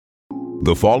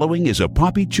The following is a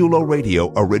Papi Chulo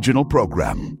Radio original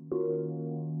program.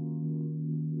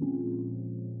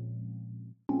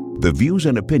 The views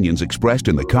and opinions expressed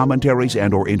in the commentaries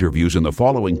and/or interviews in the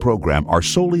following program are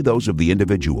solely those of the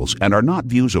individuals and are not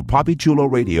views of Papi Chulo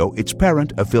Radio, its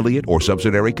parent, affiliate, or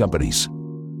subsidiary companies.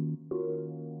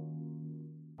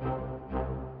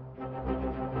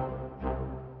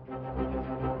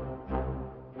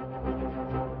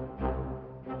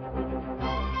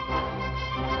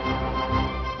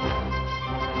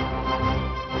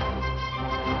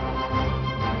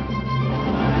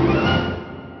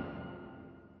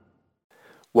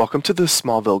 Welcome to the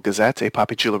Smallville Gazette, a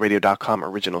PapiChuloRadio.com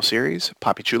original series,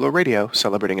 Papi Chulo Radio,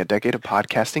 celebrating a decade of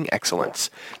podcasting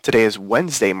excellence. Today is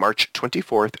Wednesday, March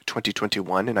 24th,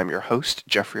 2021, and I'm your host,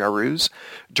 Jeffrey Aruz.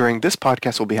 During this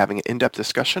podcast, we'll be having an in-depth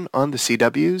discussion on the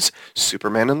CW's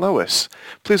Superman and Lois.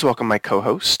 Please welcome my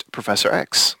co-host, Professor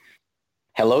X.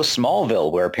 Hello,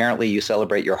 Smallville, where apparently you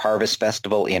celebrate your Harvest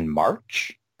Festival in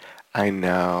March? I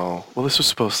know. Well, this was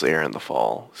supposed to air in the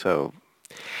fall, so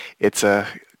it's a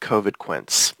COVID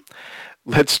quince.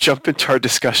 Let's jump into our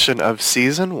discussion of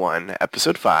Season 1,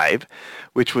 Episode 5,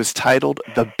 which was titled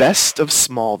The Best of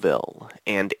Smallville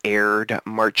and aired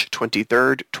March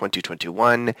 23rd,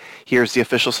 2021. Here's the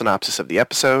official synopsis of the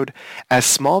episode. As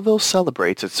Smallville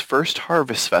celebrates its first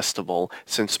Harvest Festival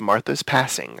since Martha's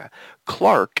passing,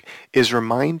 Clark is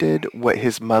reminded what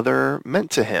his mother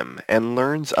meant to him and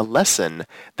learns a lesson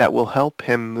that will help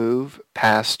him move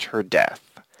past her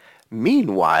death.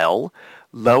 Meanwhile,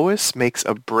 Lois makes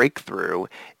a breakthrough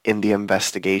in the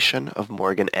investigation of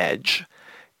Morgan Edge.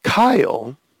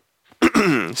 Kyle,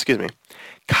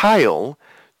 Kyle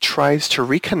tries to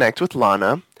reconnect with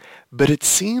Lana, but it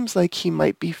seems like he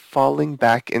might be falling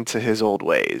back into his old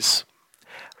ways.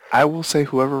 I will say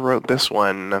whoever wrote this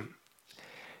one,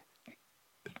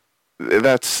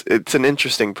 it's an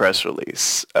interesting press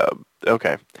release.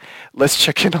 Okay, let's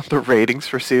check in on the ratings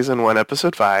for Season 1,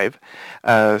 Episode 5.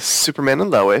 Superman and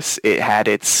Lois, it had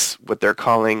its, what they're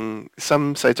calling,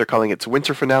 some sites are calling its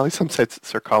winter finale, some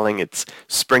sites are calling its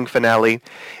spring finale.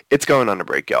 It's going on a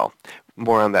break, y'all.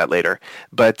 More on that later.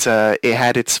 But it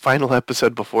had its final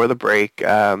episode before the break.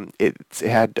 It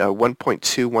had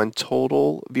 1.21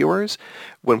 total viewers,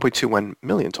 1.21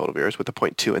 million total viewers with a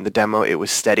 0.2 in the demo. It was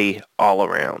steady all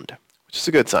around, which is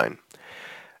a good sign.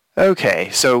 Okay,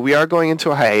 so we are going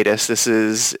into a hiatus. This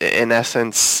is, in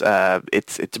essence,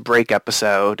 it's a break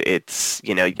episode. It's,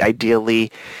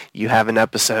 ideally you have an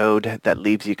episode that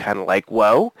leaves you kind of like,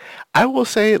 whoa. I will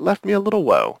say it left me a little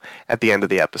whoa at the end of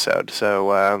the episode.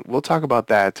 So we'll talk about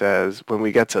that when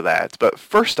we get to that. But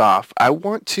first off, I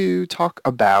want to talk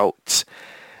about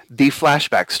the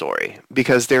flashback story,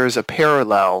 because there is a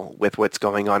parallel with what's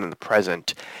going on in the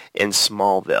present in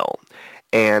Smallville.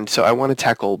 And so I want to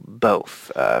tackle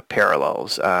both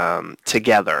parallels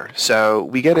together. So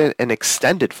we get an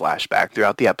extended flashback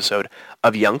throughout the episode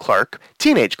of young Clark,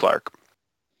 teenage Clark,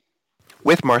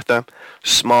 with Martha,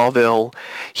 Smallville.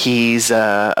 He's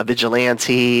a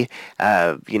vigilante,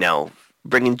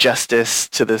 bringing justice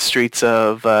to the streets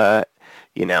of,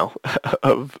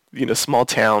 small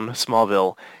town,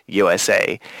 Smallville,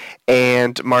 USA.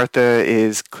 And Martha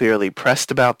is clearly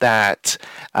pressed about that.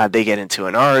 They get into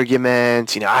an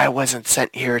argument. I wasn't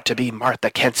sent here to be Martha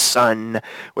Kent's son,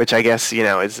 which I guess,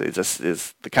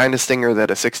 is the kind of stinger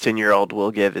that a 16-year-old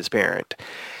will give his parent.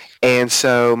 And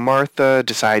so Martha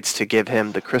decides to give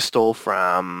him the crystal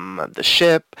from the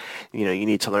ship. You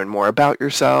need to learn more about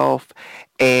yourself.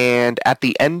 And at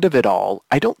the end of it all,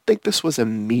 I don't think this was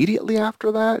immediately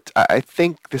after that. I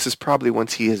think this is probably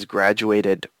once he has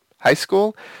graduated high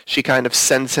school. She kind of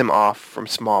sends him off from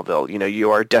Smallville. You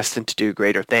are destined to do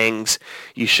greater things.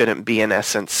 You shouldn't be, in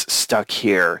essence, stuck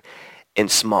here in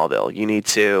Smallville. You need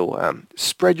to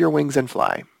spread your wings and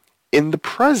fly. In the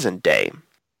present day,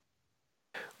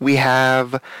 we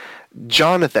have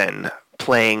Jonathan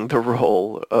playing the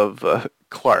role of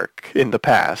Clark in the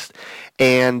past.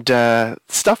 And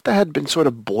stuff that had been sort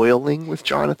of boiling with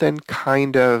Jonathan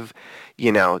kind of,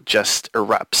 just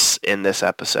erupts in this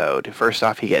episode. First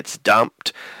off, he gets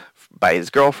dumped by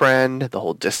his girlfriend, the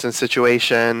whole distance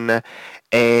situation,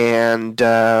 and,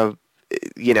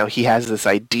 he has this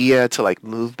idea to,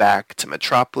 move back to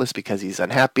Metropolis because he's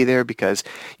unhappy there because,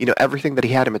 everything that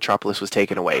he had in Metropolis was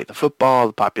taken away. The football,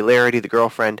 the popularity, the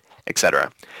girlfriend,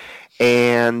 etc.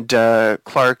 And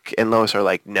Clark and Lois are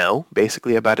like, no,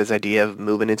 basically about his idea of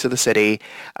moving into the city.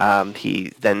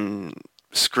 He then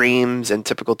screams in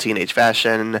typical teenage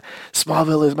fashion,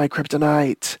 Smallville is my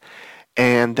kryptonite.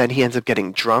 And then he ends up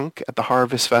getting drunk at the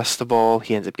Harvest Festival.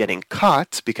 He ends up getting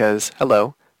caught because,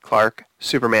 hello, Clark,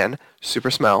 Superman,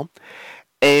 super smell.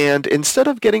 And instead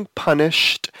of getting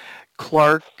punished,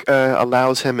 Clark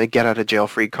allows him a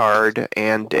get-out-of-jail-free card,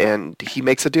 and he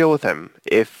makes a deal with him.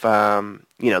 If,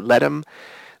 let him,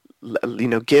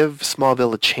 give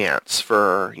Smallville a chance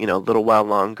for, a little while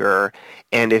longer,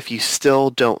 and if you still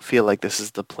don't feel like this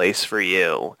is the place for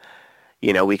you,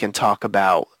 we can talk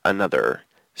about another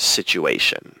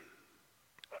situation.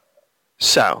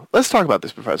 So, let's talk about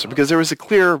this, Professor, because it was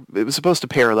supposed to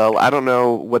parallel. I don't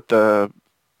know what the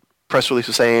press release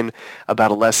was saying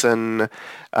about a lesson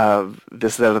of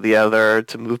this, that, or the other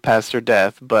to move past her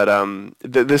death, but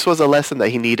this was a lesson that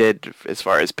he needed as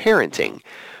far as parenting.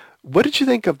 What did you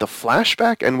think of the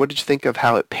flashback, and what did you think of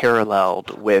how it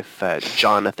paralleled with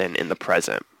Jonathan in the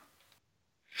present?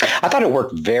 I thought it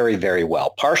worked very, very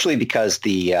well, partially because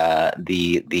the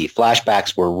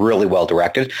flashbacks were really well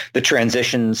directed. The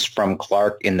transitions from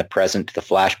Clark in the present to the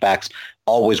flashbacks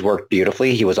always worked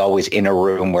beautifully. He was always in a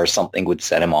room where something would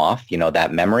set him off,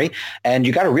 that memory. And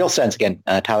you got a real sense, again,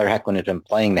 Tyler Hoechlin has been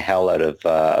playing the hell out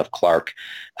of Clark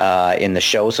in the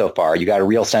show so far. You got a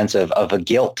real sense of a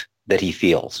guilt that he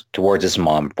feels towards his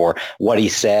mom for what he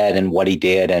said and what he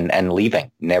did and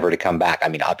leaving, never to come back. I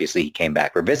mean, obviously he came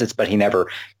back for visits, but he never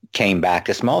came back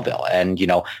to Smallville. And,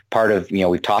 part of,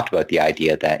 we've talked about the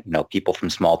idea that, people from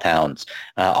small towns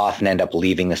often end up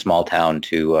leaving the small town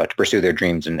to pursue their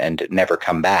dreams and never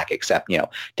come back except, to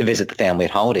visit the family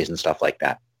at holidays and stuff like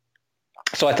that.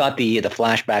 So I thought the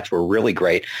flashbacks were really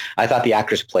great. I thought the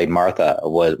actress who played Martha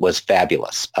was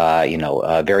fabulous,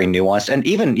 very nuanced. And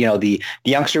even, the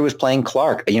youngster who was playing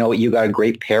Clark, you got a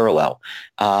great parallel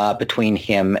between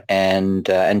him and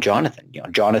Jonathan.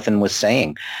 Jonathan was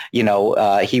saying,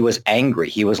 he was angry.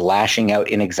 He was lashing out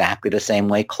in exactly the same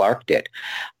way Clark did.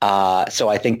 So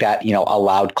I think that,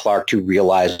 allowed Clark to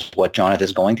realize what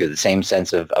Jonathan's going through. The same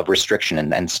sense of restriction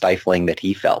and stifling that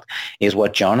he felt is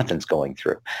what Jonathan's going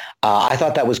through. I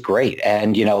thought that was great.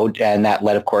 And, and that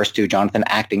led, of course, to Jonathan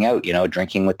acting out,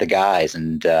 drinking with the guys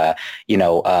and,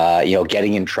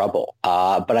 getting in trouble.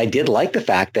 But I did like the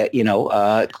fact that,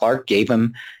 Clark gave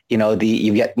him, you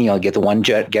get the one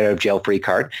get out of jail free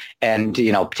card. And,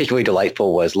 particularly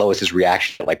delightful was Lois's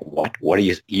reaction, like, what are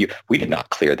you, we did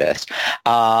not clear this,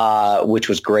 which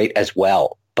was great as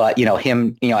well. But,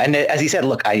 him, and as he said,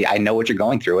 look, I know what you're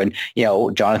going through. And,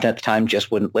 Jonathan at the time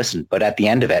just wouldn't listen. But at the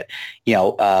end of it,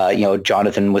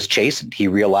 Jonathan was chastened. He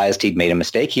realized he'd made a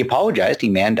mistake. He apologized. He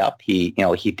manned up. He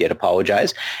did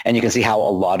apologize. And you can see how a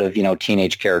lot of,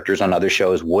 teenage characters on other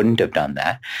shows wouldn't have done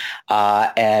that.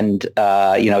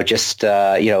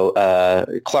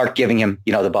 Clark giving him,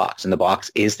 the box. And the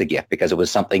box is the gift because it was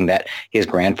something that his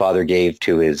grandfather gave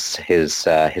to his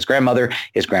grandmother.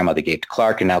 His grandmother gave to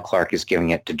Clark. And now Clark is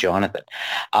giving it to Jonathan.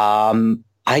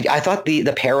 I thought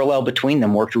the parallel between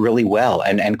them worked really well.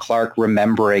 And Clark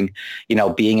remembering,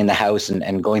 being in the house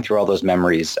and going through all those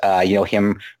memories,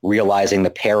 him realizing the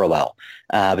parallel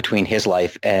between his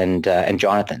life and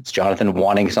Jonathan's. Jonathan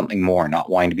wanting something more,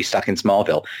 not wanting to be stuck in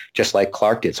Smallville, just like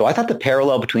Clark did. So I thought the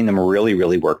parallel between them really,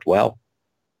 really worked well.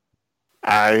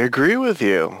 I agree with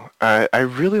you. I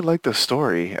really liked the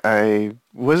story. I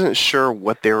wasn't sure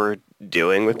what they were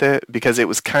doing with it because it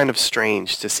was kind of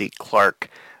strange to see Clark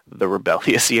the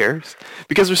rebellious years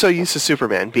because we're so used to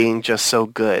Superman being just so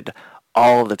good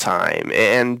all the time.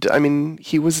 And I mean,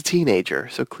 he was a teenager,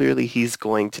 so clearly he's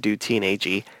going to do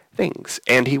teenagey things.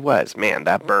 And he was. Man,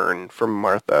 that burn from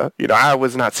Martha. I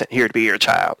was not sent here to be your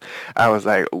child. I was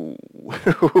like,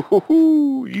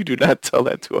 ooh, you do not tell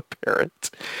that to a parent.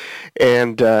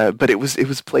 And but it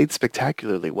was played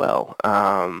spectacularly well.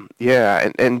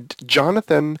 And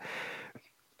Jonathan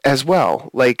as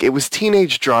well. Like, it was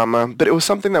teenage drama, but it was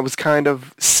something that was kind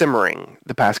of simmering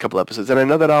the past couple episodes. And I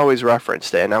know that I always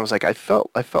referenced it, and I was like, I felt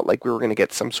like we were going to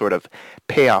get some sort of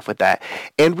payoff with that.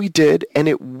 And we did, and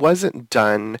it wasn't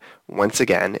done, once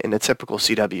again, in a typical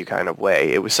CW kind of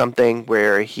way. It was something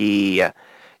where he had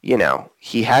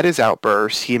his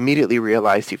outburst. He immediately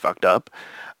realized he fucked up.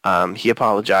 He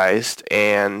apologized,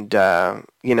 and,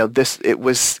 it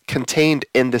was contained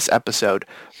in this episode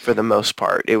for the most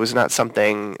part. It was not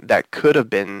something that could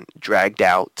have been dragged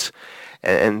out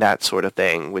and that sort of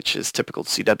thing, which is typical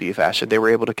CW fashion. They were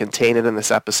able to contain it in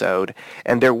this episode,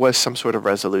 and there was some sort of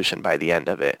resolution by the end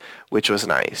of it, which was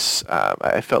nice.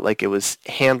 I felt like it was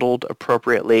handled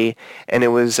appropriately, and it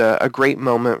was a great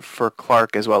moment for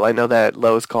Clark as well. I know that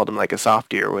Lois called him like a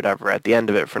softie or whatever at the end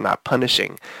of it for not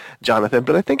punishing Jonathan,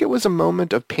 but I think it was a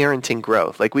moment of parenting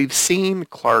growth. Like, we've seen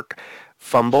Clark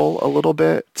fumble a little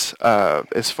bit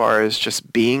as far as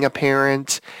just being a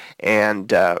parent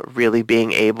and really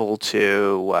being able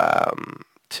to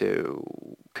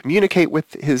communicate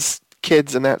with his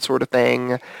kids and that sort of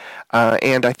thing.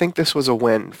 And I think this was a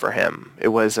win for him. It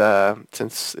was,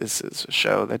 since this is a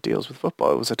show that deals with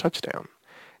football, it was a touchdown.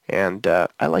 And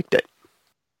I liked it.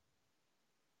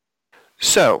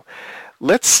 So,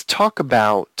 let's talk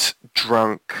about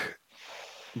drunk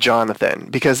Jonathan,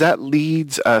 because that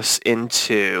leads us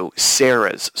into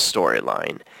Sarah's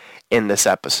storyline in this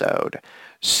episode.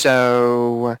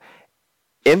 So,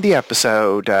 in the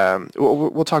episode,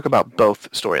 we'll talk about both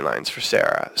storylines for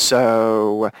Sarah.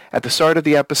 So, at the start of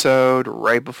the episode,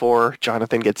 right before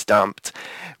Jonathan gets dumped,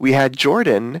 we had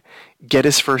Jordan get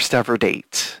his first ever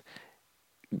date.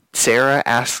 Sarah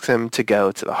asks him to go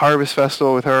to the Harvest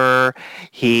Festival with her.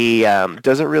 He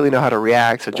doesn't really know how to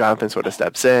react, so Jonathan sort of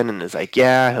steps in and is like,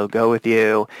 yeah, he'll go with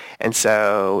you. And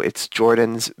so it's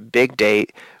Jordan's big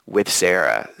date with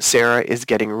Sarah. Sarah is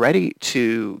getting ready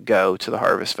to go to the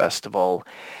Harvest Festival,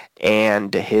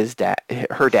 and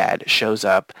her dad shows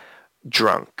up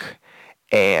drunk.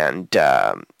 And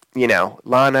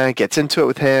Lana gets into it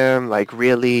with him, like,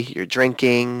 really, you're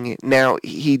drinking? Now,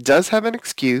 he does have an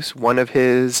excuse. One of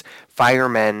his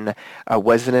firemen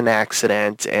was in an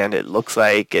accident, and it looks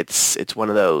like it's one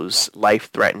of those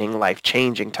life-threatening,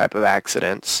 life-changing type of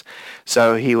accidents.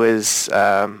 So he was,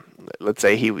 let's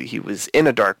say he was in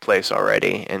a dark place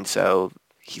already, and so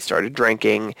he started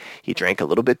drinking. He drank a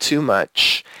little bit too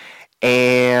much,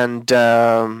 and,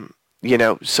 so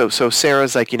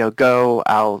Sarah's like, go,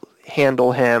 I'll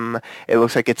handle him. It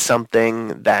looks like it's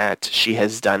something that she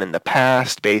has done in the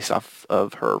past based off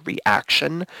of her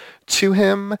reaction to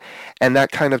him, and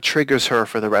that kind of triggers her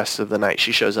for the rest of the night.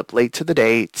 She shows up late to the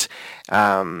date,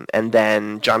 and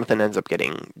then Jonathan ends up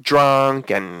getting drunk,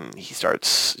 and he starts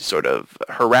sort of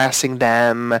harassing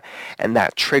them, and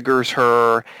that triggers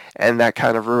her, and that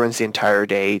kind of ruins the entire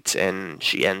date, and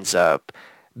she ends up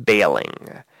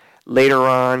bailing. Later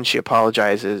on, she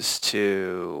apologizes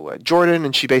to Jordan,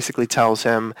 and she basically tells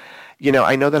him,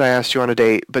 I know that I asked you on a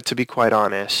date, but to be quite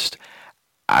honest,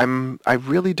 I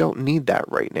really don't need that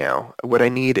right now. What I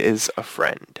need is a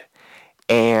friend.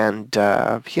 And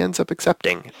he ends up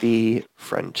accepting the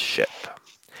friendship.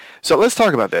 So let's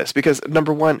talk about this, because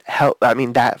number one,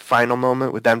 that final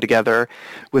moment with them together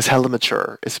was hella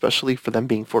mature, especially for them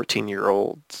being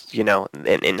 14-year-olds,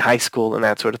 in high school and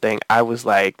that sort of thing. I was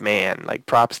like, man, like,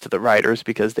 props to the writers,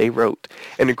 because they wrote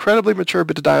an incredibly mature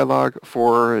bit of dialogue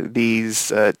for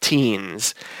these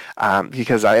teens,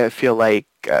 because I feel like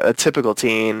a typical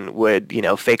teen would,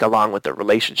 fake along with the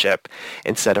relationship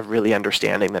instead of really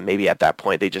understanding that maybe at that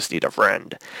point they just need a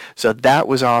friend. So that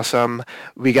was awesome.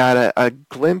 We got a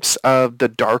glimpse of the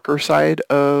darker side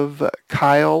of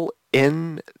Kyle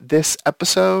in this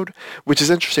episode, which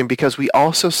is interesting because we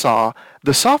also saw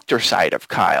the softer side of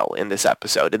Kyle in this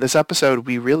episode. In this episode,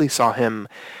 we really saw him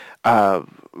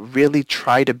really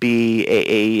try to be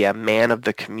a man of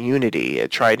the community,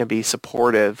 try to be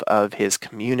supportive of his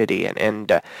community.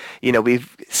 And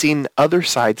we've seen other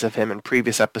sides of him in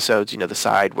previous episodes, the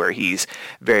side where he's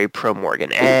very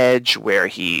pro-Morgan Edge, where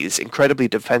he's incredibly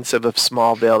defensive of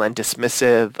Smallville and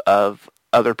dismissive of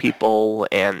other people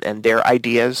and their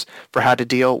ideas for how to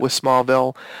deal with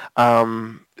Smallville.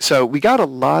 So we got a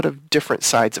lot of different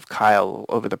sides of Kyle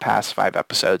over the past 5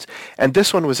 episodes, and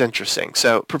this one was interesting.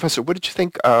 So, Professor, what did you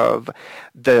think of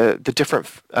the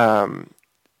different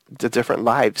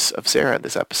lives of Sarah in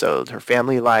this episode, her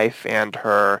family life and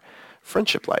her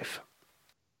friendship life?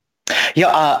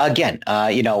 Yeah,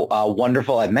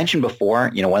 wonderful. I've mentioned before,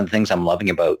 one of the things I'm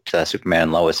loving about Superman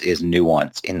and Lois is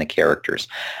nuance in the characters.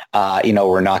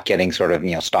 We're not getting sort of,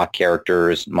 stock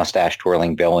characters, mustache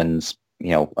twirling villains,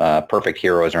 perfect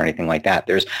heroes or anything like that.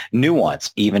 There's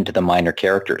nuance even to the minor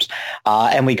characters.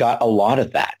 And we got a lot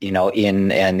of that,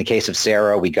 in the case of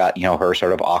Sarah, we got, her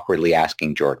sort of awkwardly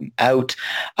asking Jordan out.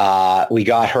 We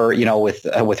got her,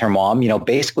 with her mom,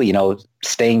 basically,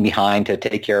 staying behind to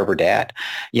take care of her dad,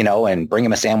 and bring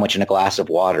him a sandwich and a glass of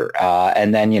water.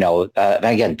 And then,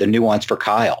 again, the nuance for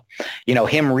Kyle,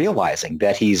 him realizing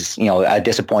that he's, a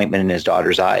disappointment in his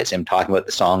daughter's eyes, him talking about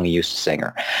the song he used to sing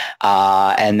her.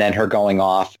 And then her going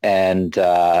off and,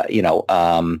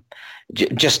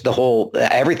 just the whole,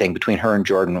 everything between her and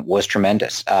Jordan was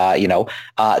tremendous.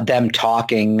 Them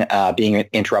talking, being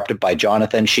interrupted by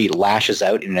Jonathan, she lashes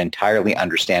out in an entirely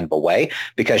understandable way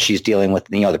because she's dealing with,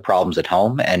 the problems at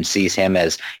home and sees him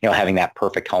as, having that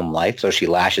perfect home life. So she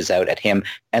lashes out at him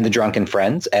and the drunken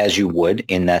friends, as you would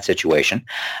in that situation.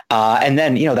 And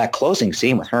then, that closing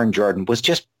scene with her and Jordan was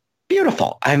just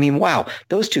beautiful. I mean, wow,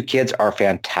 those two kids are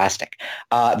fantastic.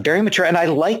 Very mature. And I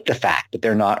like the fact that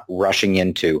they're not rushing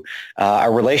into a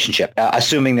relationship,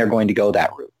 assuming they're going to go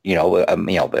that route,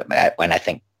 and I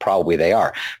think probably they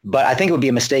are. But I think it would be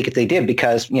a mistake if they did,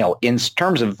 because, in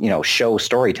terms of, show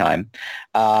story time,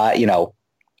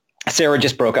 Sarah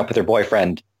just broke up with her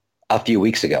boyfriend a few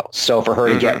weeks ago. So for her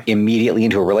to get immediately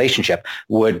into a relationship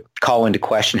would call into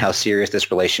question how serious this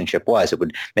relationship was. It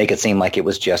would make it seem like it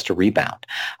was just a rebound.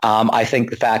 I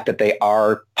think the fact that they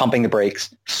are pumping the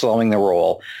brakes, slowing the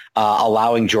roll,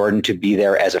 allowing Jordan to be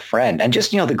there as a friend, and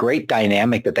just, the great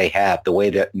dynamic that they have, the way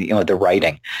that, the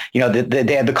writing, they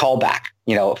had the callback,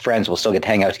 friends will still get to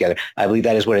hang out together. I believe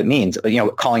that is what it means.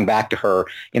 Calling back to her,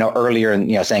 earlier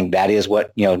and, saying that is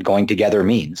what, going together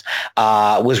means,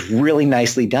 was really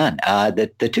nicely done.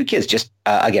 The two kids just,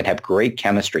 again, have great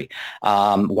chemistry.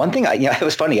 One thing, it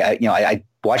was funny. I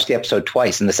watched the episode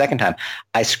twice, and the second time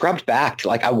I scrubbed back to,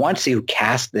 I want to see who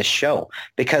cast this show,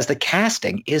 because the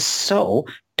casting is so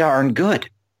darn good.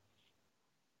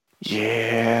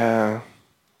 Yeah.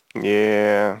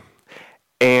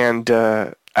 And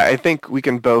I think we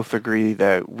can both agree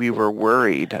that we were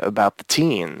worried about the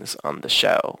teens on the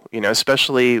show,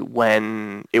 especially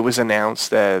when it was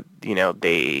announced that,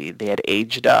 they had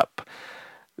aged up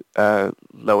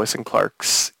Lois and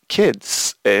Clark's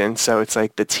kids. And so it's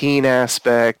like the teen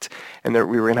aspect, and that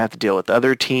we were going to have to deal with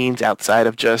other teens outside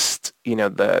of just,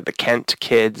 the Kent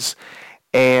kids.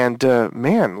 And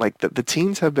man, the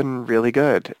teens have been really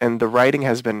good, and the writing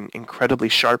has been incredibly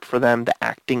sharp for them. The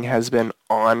acting has been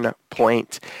on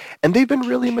point, and they've been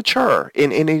really mature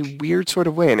in a weird sort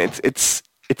of way. And it's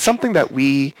something that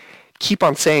we keep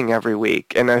on saying every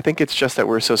week. And I think it's just that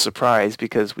we're so surprised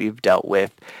because we've dealt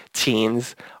with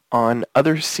teens on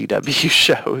other CW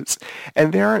shows,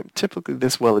 and they aren't typically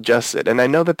this well adjusted. And I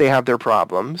know that they have their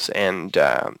problems, and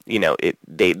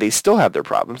they still have their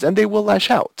problems, and they will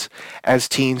lash out, as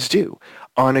teens do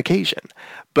on occasion.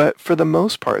 But for the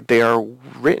most part, they are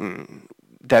written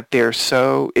that they're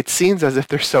so, it seems as if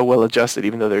they're so well adjusted,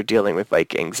 even though they're dealing with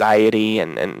anxiety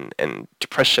and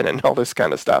depression and all this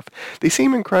kind of stuff. They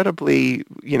seem incredibly,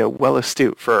 well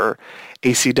astute for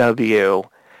a CW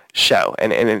show,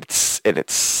 and it's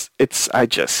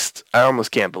I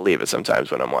almost can't believe it sometimes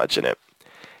when I'm watching it.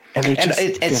 And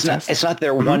it's not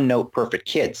their one note perfect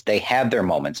kids. They have their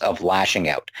moments of lashing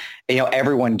out.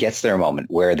 Everyone gets their moment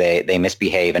where they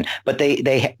misbehave, but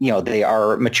they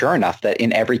are mature enough that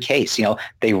in every case,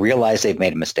 they realize they've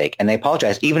made a mistake and they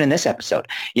apologize. Even in this episode,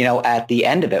 at the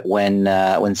end of it,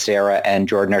 when Sarah and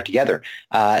Jordan are together,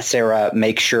 Sarah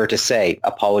makes sure to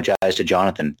apologize to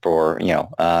Jonathan for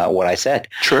what I said.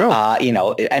 True.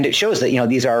 And it shows that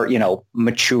these are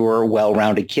mature,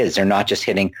 well-rounded kids. They're not just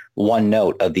hitting one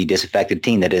note of the disaffected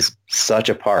teen that is such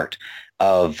a part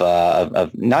of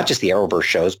not just the Arrowverse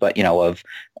shows, but of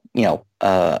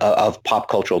pop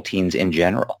cultural teens in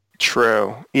general.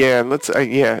 True. Yeah.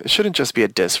 It shouldn't just be a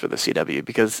diss for the CW,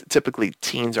 because typically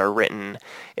teens are written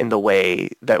in the way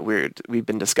that we've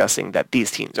been discussing that these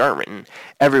teens aren't written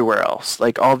everywhere else.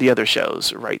 Like all the other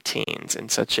shows write teens in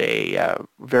such a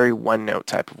very one-note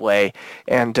type of way,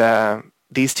 and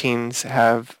these teens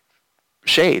have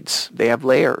shades. They have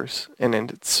layers, and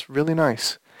it's really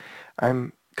nice.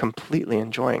 I'm completely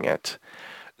enjoying it.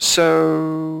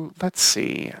 So let's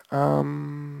see.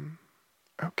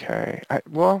 Okay.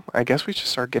 I guess we should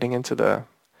start getting into the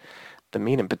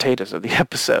meat and potatoes of the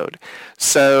episode.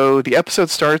 So the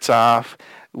episode starts off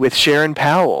with Sharon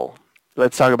Powell.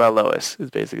 Let's talk about Lois,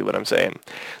 is basically what I'm saying.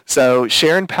 So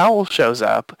Sharon Powell shows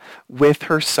up with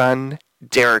her son,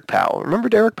 Derek Powell. Remember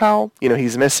Derek Powell?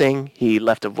 He's missing. He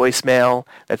left a voicemail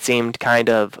that seemed kind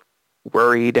of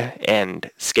worried and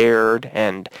scared,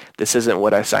 and this isn't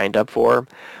what I signed up for.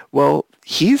 Well,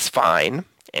 he's fine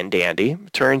and dandy.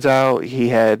 Turns out he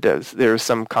had, there was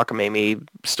some cockamamie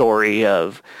story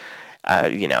of,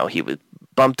 he was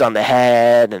bumped on the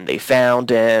head and they found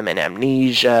him, and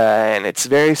amnesia, and it's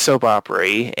very soap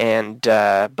opera-y, and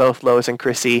both Lois and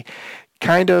Chrissy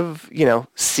kind of,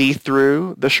 see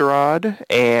through the charade,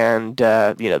 and,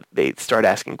 they start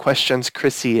asking questions.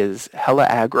 Chrissy is hella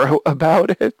aggro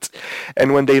about it,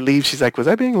 and when they leave, she's like, was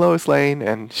I being Lois Lane?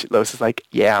 And Lois is like,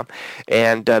 yeah,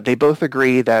 and they both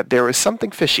agree that there was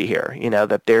something fishy here,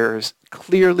 that there's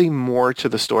clearly more to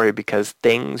the story because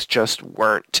things just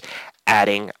weren't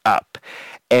adding up.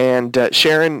 And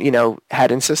Sharon,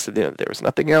 had insisted that there was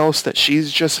nothing else, that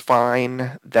she's just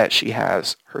fine, that she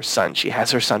has her son. She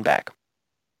has her son back.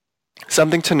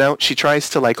 Something to note, she tries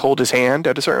to hold his hand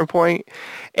at a certain point,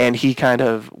 and he kind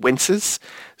of winces.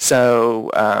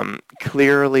 So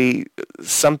clearly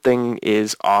something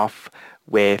is off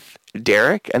with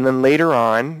Derek, and then later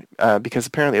on, because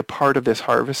apparently a part of this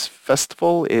harvest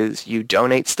festival is you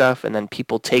donate stuff and then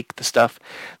people take the stuff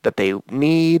that they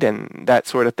need and that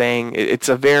sort of thing. It's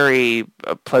a very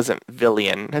pleasant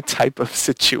villain type of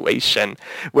situation.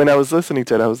 When I was listening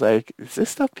to it, I was like, is this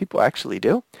stuff people actually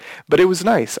do? But it was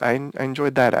nice. I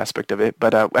enjoyed that aspect of it.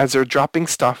 But as they're dropping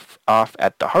stuff off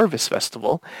at the harvest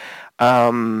festival,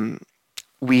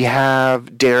 we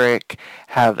have Derek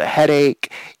have a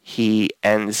headache. He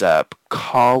ends up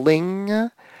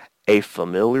calling a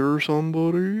familiar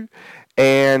somebody,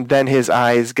 and then his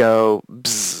eyes go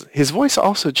bzz. His voice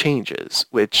also changes,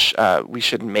 which we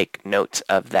should make note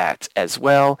of that as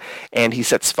well. And he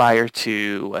sets fire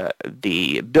to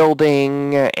the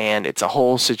building, and it's a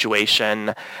whole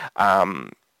situation.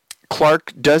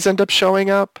 Clark does end up showing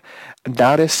up,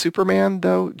 not as Superman,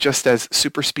 though, just as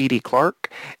Super Speedy Clark,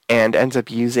 and ends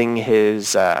up using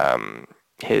his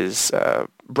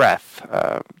breath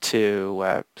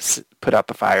to put out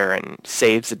the fire and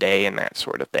saves the day and that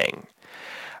sort of thing.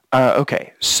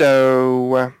 Okay,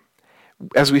 so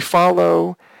as we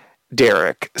follow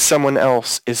Derek, someone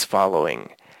else is following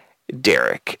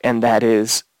Derek, and that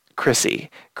is Chrissy.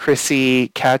 Chrissy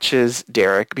catches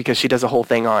Derek because she does a whole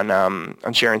thing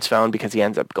on Sharon's phone because he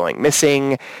ends up going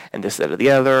missing and this, that, or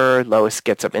the other. Lois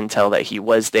gets up intel that he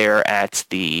was there at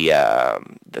the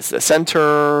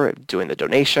center doing the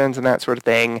donations and that sort of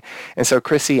thing. And so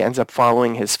Chrissy ends up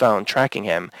following his phone, tracking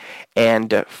him,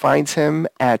 and finds him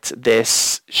at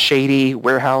this shady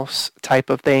warehouse type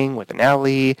of thing with an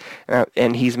alley.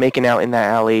 And he's making out in that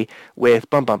alley with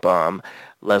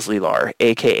Leslie Larr,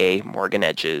 a.k.a. Morgan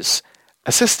Edge's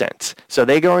assistant. So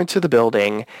they go into the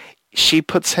building. She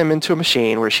puts him into a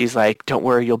machine where she's like, don't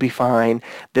worry, you'll be fine.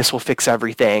 This will fix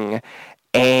everything.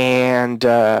 And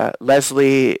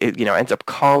Leslie, ends up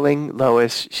calling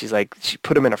Lois. She's like, she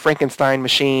put him in a Frankenstein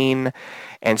machine.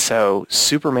 And so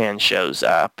Superman shows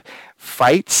up,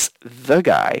 fights the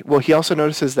guy. Well, he also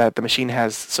notices that the machine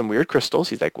has some weird crystals.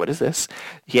 He's like, what is this?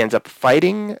 He ends up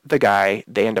fighting the guy.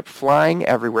 They end up flying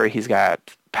everywhere. He's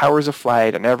got powers of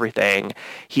flight and everything.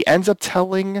 He ends up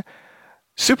telling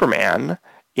Superman,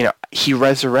 he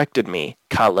resurrected me.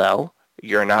 Kal-El,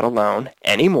 you're not alone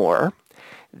anymore.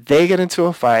 They get into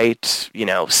a fight,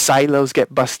 silos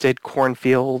get busted,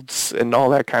 cornfields and all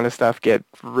that kind of stuff get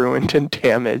ruined and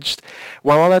damaged.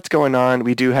 While all that's going on,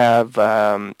 we do have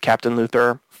Captain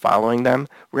Luthor following them.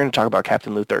 We're going to talk about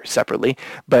Captain Luthor separately,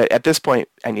 but at this point,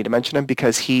 I need to mention him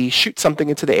because he shoots something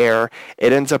into the air.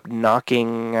 It ends up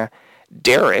knocking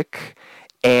Derek,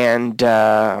 and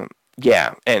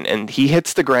and he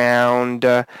hits the ground.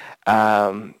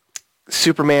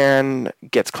 Superman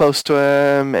gets close to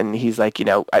him, and he's like,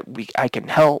 I can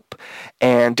help.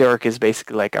 And Derek is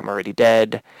basically like, I'm already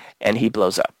dead, and he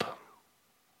blows up.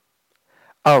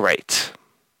 All right.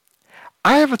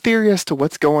 I have a theory as to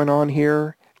what's going on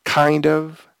here, kind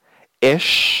of,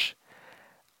 ish.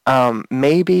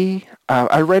 Maybe.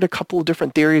 I read a couple of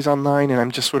different theories online, and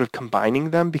I'm just sort of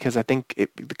combining them because I think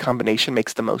the combination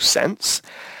makes the most sense.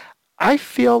 I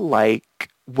feel like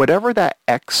whatever that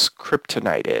X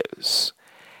kryptonite is,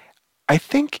 I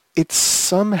think it's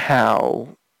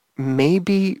somehow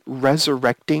maybe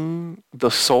resurrecting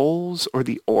the souls or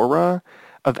the aura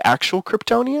of actual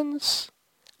Kryptonians.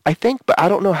 I think, but I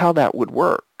don't know how that would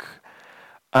work.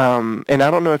 And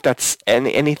I don't know if that's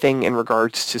anything in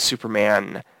regards to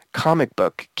Superman comic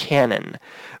book canon,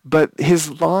 but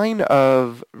his line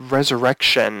of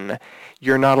resurrection,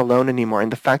 you're not alone anymore, and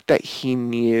the fact that he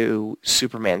knew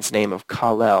Superman's name of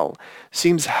Kal-El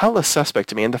seems hella suspect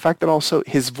to me, and the fact that also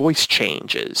his voice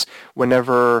changes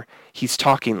whenever he's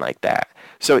talking like that.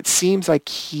 So it seems like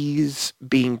he's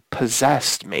being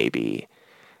possessed maybe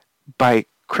by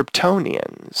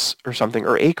Kryptonians or something,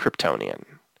 or a Kryptonian.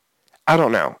 I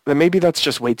don't know. Maybe that's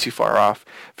just way too far off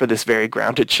for this very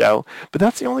grounded show, but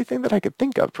that's the only thing that I could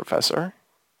think of, Professor.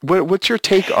 What's your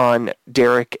take on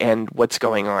Derek and what's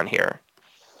going on here?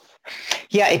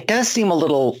 Yeah, it does seem a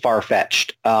little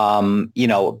far-fetched,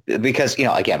 because,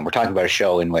 again, we're talking about a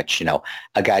show in which,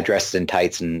 a guy dresses in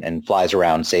tights and flies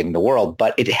around saving the world,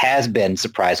 but it has been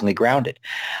surprisingly grounded.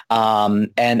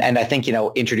 And I think,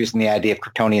 introducing the idea of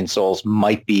Kryptonian souls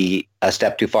might be a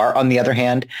step too far. On the other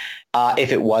hand,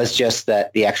 if it was just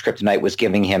that the X-Kryptonite was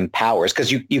giving him powers,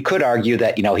 because you could argue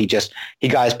that, he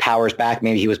got his powers back.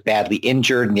 Maybe he was badly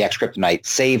injured and the X-Kryptonite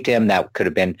saved him. That could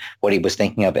have been what he was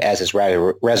thinking of as his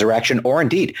resurrection. Or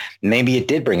indeed, maybe it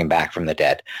did bring him back from the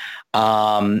dead.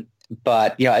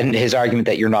 But, and his argument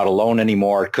that you're not alone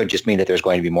anymore could just mean that there's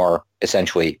going to be more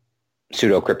essentially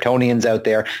pseudo-Kryptonians out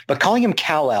there. But calling him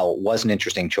Kal-El was an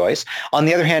interesting choice. On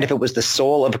the other hand, if it was the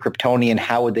soul of a Kryptonian,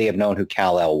 how would they have known who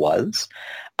Kal-El was?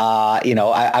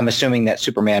 I'm assuming that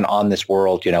Superman on this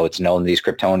world, it's known that he's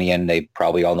Kryptonian. They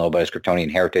probably all know about his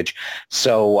Kryptonian heritage.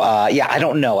 So, I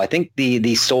don't know. I think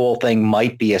the soul thing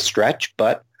might be a stretch,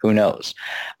 but who knows?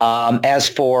 As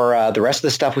for the rest of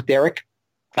the stuff with Derek,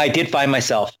 I did find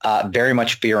myself very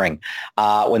much fearing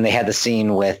when they had the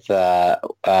scene with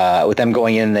them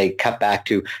going in. They cut back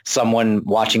to someone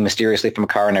watching mysteriously from a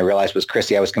car, and I realized it was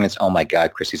Chrissy. I was convinced, oh my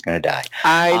God, Chrissy's going to die.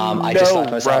 I just thought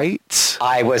to myself, right?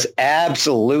 I was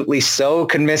absolutely so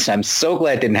convinced. I'm so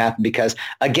glad it didn't happen because,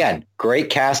 again, great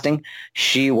casting.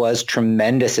 She was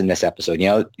tremendous in this episode.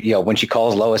 When she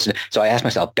calls Lois. So I asked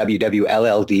myself,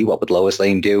 WWLLD, what would Lois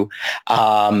Lane do?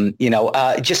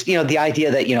 The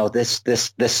idea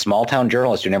that this small town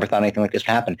journalist who never thought anything like this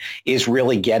would happen is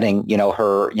really getting,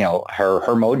 her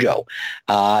mojo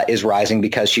is rising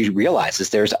because she realizes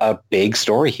there's a big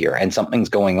story here and something's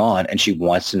going on and she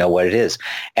wants to know what it is.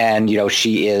 And,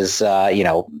 she is,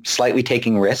 slightly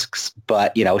taking risks,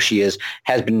 but, she has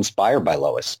been inspired by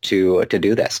Lois to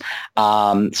do this.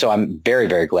 So I'm very,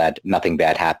 very glad nothing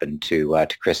bad happened to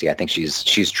Chrissy. I think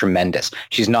she's tremendous.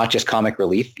 She's not just comic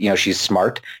relief. She's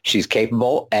smart. She's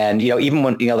capable. And, even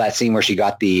when, that scene where she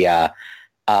got the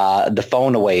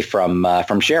phone away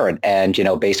from Sharon and,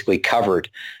 basically covered,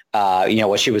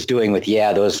 what she was doing with,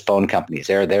 those phone companies,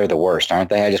 they're the worst, aren't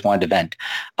they? I just wanted to vent.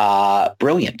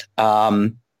 Brilliant.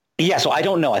 So I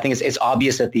don't know. I think it's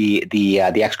obvious that the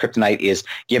ex-Kryptonite is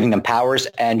giving them powers.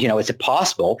 And, is it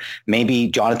possible maybe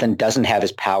Jonathan doesn't have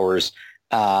his powers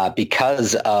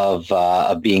because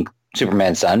of being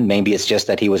Superman's son? Maybe it's just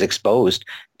that he was exposed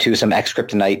to some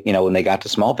ex-Kryptonite, when they got to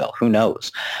Smallville. Who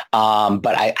knows?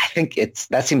 But I think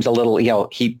that seems a little,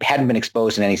 he hadn't been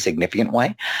exposed in any significant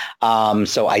way.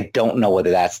 So I don't know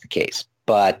whether that's the case.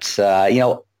 But,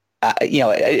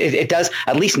 it does,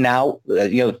 at least now,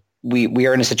 we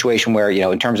are in a situation where,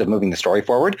 in terms of moving the story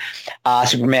forward,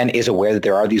 Superman is aware that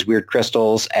there are these weird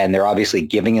crystals and they're obviously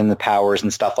giving him the powers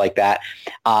and stuff like that.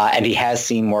 And he has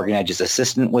seen Morgan Edge's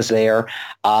assistant was there.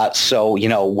 So,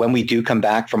 when we do come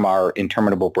back from our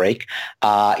interminable break,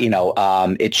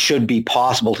 it should be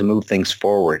possible to move things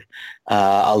forward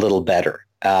a little better.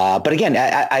 But again,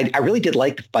 I really did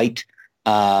like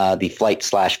the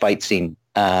flight/fight scene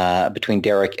between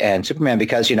Derek and Superman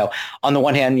because, on the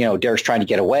one hand, Derek's trying to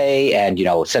get away and,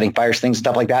 setting fires, things,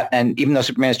 stuff like that. And even though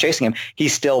Superman is chasing him,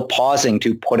 he's still pausing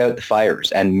to put out the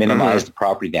fires and minimize the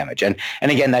property damage. And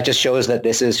again, that just shows that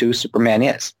this is who Superman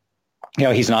is.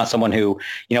 He's not someone who,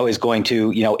 is going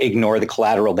to, ignore the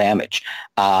collateral damage.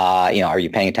 Are you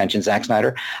paying attention, Zack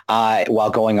Snyder? While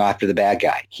going after the bad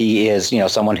guy. He is,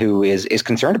 someone who is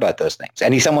concerned about those things.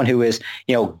 And he's someone who is,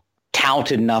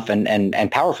 talented enough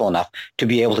and powerful enough to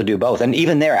be able to do both. And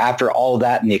even there, after all of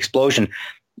that and the explosion,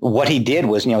 what he did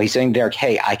was, he's saying to Derek,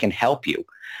 hey, I can help you.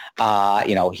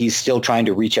 He's still trying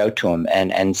to reach out to him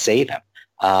and save him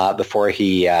before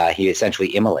he essentially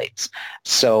immolates.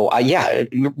 So,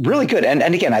 really good.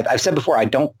 And again, I've said before, I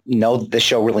don't know that this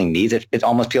show really needs it. It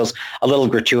almost feels a little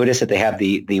gratuitous that they have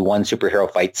the one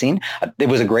superhero fight scene. It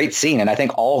was a great scene. And I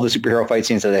think all of the superhero fight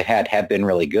scenes that they had have been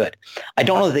really good. I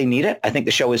don't know that they need it. I think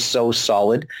the show is so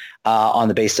solid on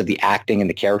the basis of the acting and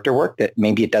the character work that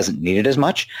maybe it doesn't need it as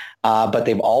much. But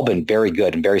they've all been very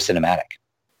good and very cinematic.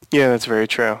 Yeah, that's very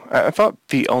true. I thought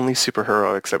the only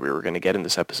superheroics that we were going to get in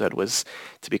this episode was,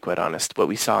 to be quite honest, what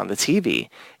we saw on the TV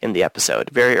in the episode.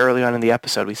 Very early on in the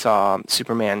episode, we saw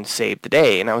Superman save the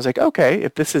day, and I was like, okay,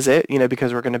 if this is it,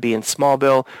 because we're going to be in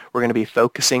Smallville, we're going to be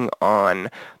focusing on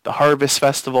the Harvest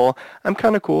Festival. I'm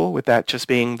kind of cool with that just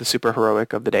being the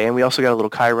superheroic of the day. And we also got a little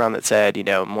Chiron that said,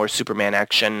 more Superman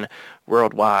action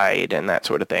worldwide and that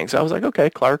sort of thing. So I was like, okay,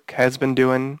 Clark has been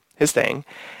doing his thing.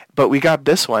 But we got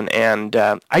this one, and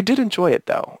I did enjoy it,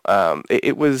 though.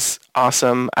 It was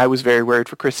awesome. I was very worried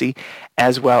for Chrissy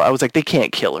as well. I was like, they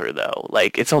can't kill her, though.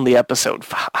 Like, it's only episode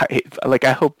 5. Like,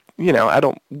 I hope, I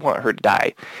don't want her to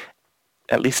die.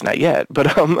 At least not yet. But,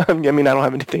 I don't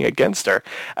have anything against her.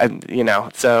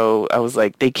 So I was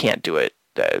like, they can't do it.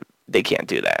 They can't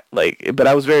do that. But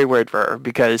I was very worried for her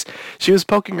because she was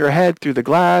poking her head through the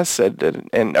glass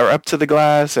and or up to the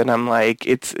glass, and I'm like,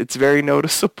 it's very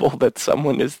noticeable that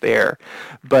someone is there.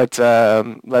 But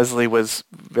Leslie was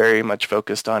very much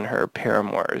focused on her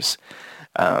paramour's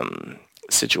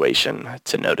situation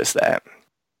to notice that.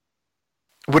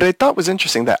 What I thought was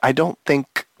interesting that I don't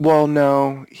think,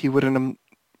 no, he wouldn't.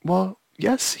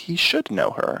 Yes, he should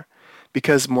know her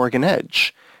because Morgan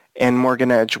Edge. And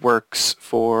Morgan Edge works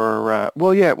for,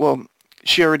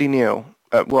 she already knew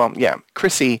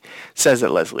Chrissy says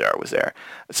that Leslie R was there.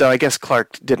 So I guess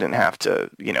Clark didn't have to,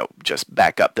 just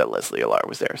back up that Leslie R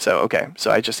was there. So, okay.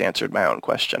 So I just answered my own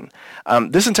question.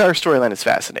 This entire storyline is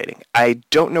fascinating. I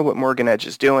don't know what Morgan Edge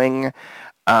is doing,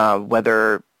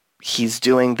 whether he's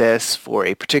doing this for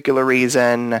a particular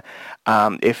reason.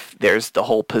 If there's the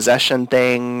whole possession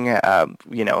thing,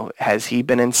 has he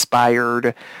been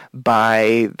inspired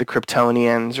by the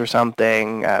Kryptonians or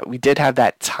something? We did have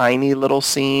that tiny little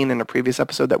scene in a previous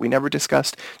episode that we never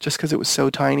discussed just because it was so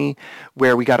tiny,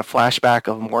 where we got a flashback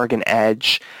of Morgan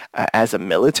Edge as a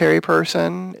military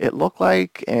person, it looked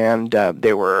like, and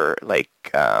there were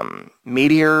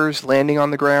meteors landing on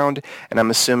the ground, and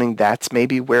I'm assuming that's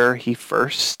maybe where he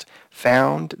first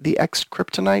found the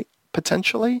X-Kryptonite,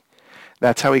 potentially.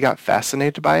 That's how he got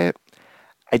fascinated by it.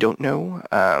 I don't know.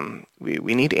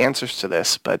 We need answers to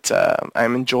this, but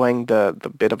I'm enjoying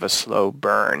the bit of a slow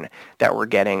burn that we're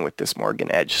getting with this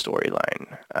Morgan Edge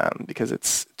storyline, because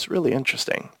it's really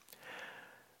interesting.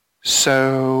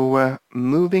 So,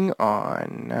 moving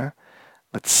on,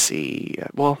 let's see.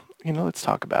 Well, let's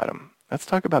talk about him. Let's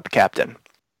talk about the Captain.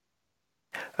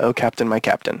 Oh, Captain, my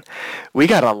Captain. We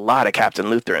got a lot of Captain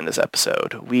Luthor in this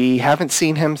episode. We haven't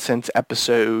seen him since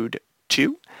episode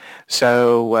 2,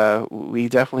 so we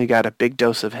definitely got a big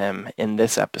dose of him in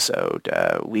this episode.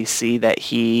 We see that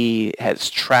he has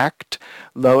tracked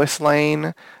Lois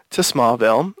Lane to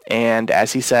Smallville, and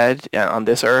as he said, on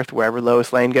this Earth, wherever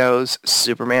Lois Lane goes,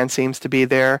 Superman seems to be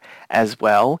there as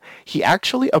well. He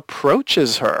actually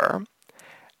approaches her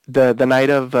the night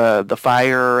of the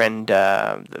fire and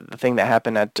the thing that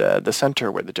happened at the center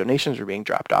where the donations were being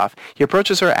dropped off. He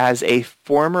approaches her as a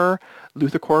former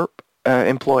Luthor Corp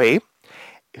employee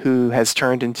who has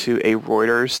turned into a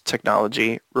Reuters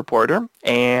technology reporter,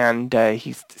 and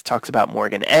he talks about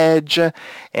Morgan Edge,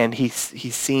 and he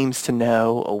seems to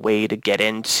know a way to get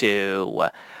into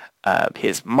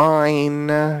his mine.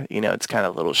 It's kind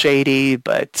of a little shady,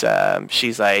 but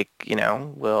she's like,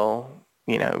 whenever,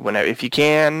 if you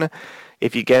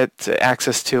get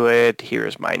access to it,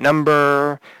 here's my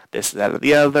number, this, that, or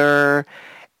the other.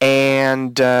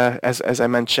 And as I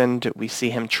mentioned, we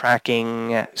see him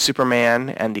tracking Superman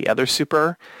and the other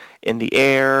super in the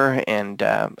air. And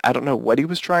I don't know what he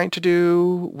was trying to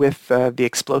do with the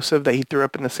explosive that he threw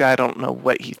up in the sky. I don't know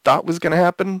what he thought was going to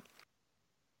happen.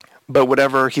 But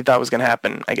whatever he thought was going to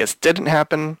happen, I guess didn't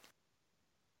happen.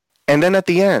 And then at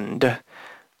the end,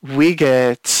 we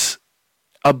get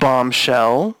a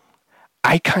bombshell.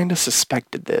 I kind of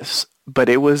suspected this, but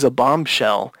it was a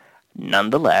bombshell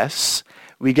nonetheless.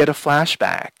 We get a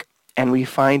flashback, and we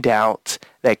find out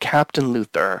that Captain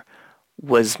Luthor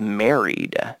was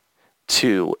married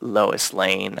to Lois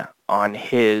Lane on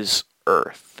his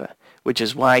Earth, which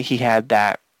is why he had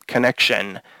that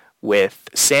connection with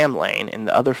Sam Lane in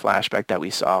the other flashback that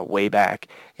we saw way back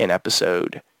in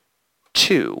episode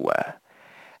 2.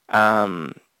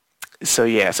 So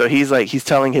he's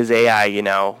telling his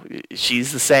AI,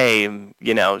 she's the same,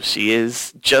 she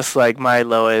is just like my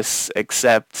Lois,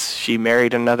 except she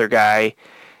married another guy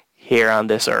here on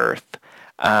this Earth.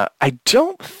 I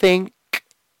don't think,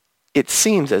 it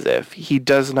seems as if he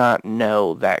does not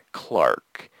know that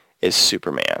Clark is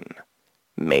Superman,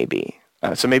 maybe.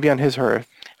 So maybe on his Earth,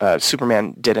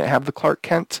 Superman didn't have the Clark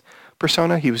Kent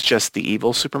persona. He was just the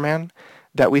evil Superman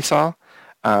that we saw.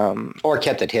 Or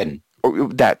kept it hidden. Or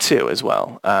that too as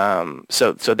well.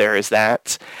 So there is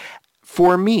that.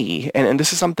 For me, and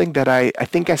this is something that I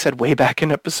think I said way back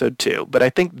in episode 2, but I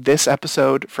think this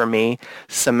episode for me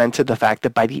cemented the fact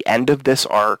that by the end of this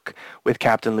arc with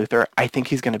Captain Luthor, I think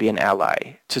he's going to be an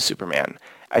ally to Superman.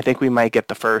 I think we might get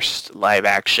the first live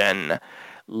action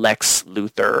Lex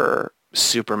Luthor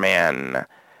Superman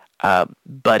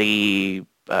buddy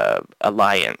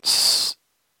alliance.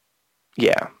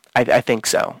 Yeah, I think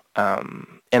so.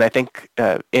 And I think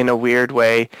in a weird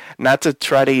way, not to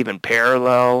try to even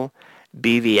parallel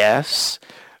BVS,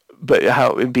 but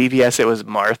how in BVS it was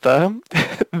Martha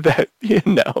that,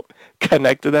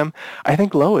 connected them. I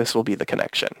think Lois will be the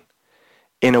connection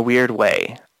in a weird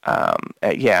way. I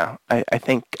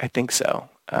think so.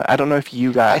 I don't know if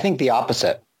you got... I think the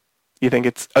opposite. You think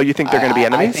you think they're going to be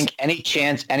enemies? I think any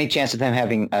chance of them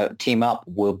having a team up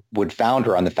would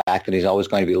founder on the fact that he's always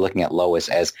going to be looking at Lois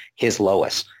as his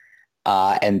Lois.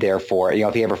 And therefore,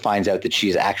 if he ever finds out that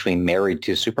she's actually married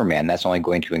to Superman, that's only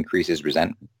going to increase his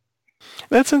resentment.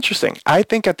 That's interesting. I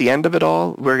think at the end of it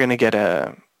all, we're gonna get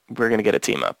a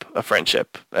team up, a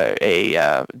friendship,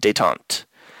 a détente.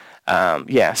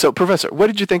 So, Professor, what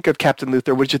did you think of Captain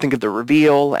Luthor? What did you think of the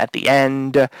reveal at the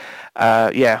end?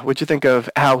 What did you think of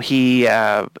how he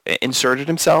inserted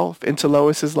himself into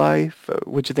Lois's life?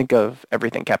 What did you think of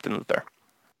everything, Captain Luthor?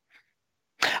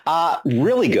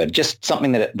 Really good. Just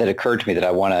something that occurred to me that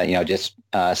I want to, just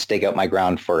stake out my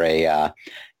ground for a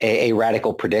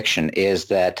radical prediction is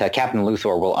that Captain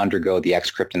Luthor will undergo the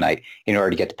X-Kryptonite in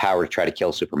order to get the power to try to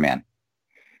kill Superman.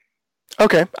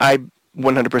 Okay, I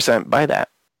 100% buy that.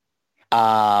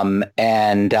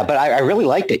 But I really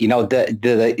liked it.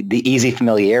 The easy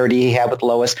familiarity he had with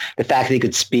Lois, the fact that he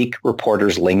could speak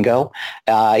reporters' lingo,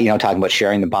 talking about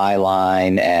sharing the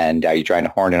byline and are you trying to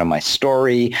horn in on my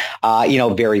story?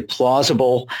 Very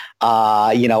plausible.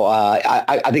 I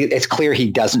think it's clear he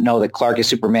doesn't know that Clark is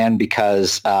Superman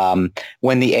because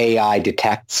when the AI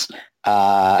detects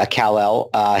Kal-El,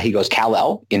 he goes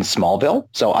Kal-El in Smallville.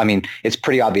 So, I mean, it's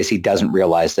pretty obvious he doesn't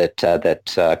realize that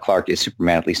Clark is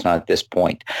Superman, at least not at this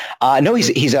point. No,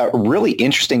 he's a really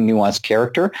interesting, nuanced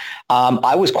character.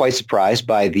 I was quite surprised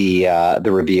by the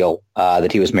reveal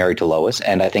that he was married to Lois,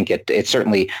 and I think it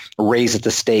certainly raises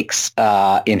the stakes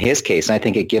in his case, and I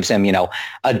think it gives him,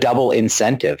 a double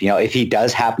incentive. If he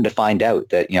does happen to find out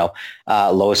that,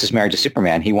 Lois is married to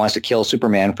Superman, he wants to kill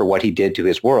Superman for what he did to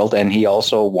his world, and he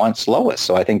also wants Lois.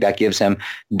 So I think that gives him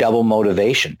double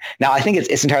motivation. Now, I think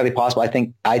it's entirely possible. I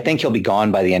think he'll be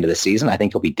gone by the end of the season. I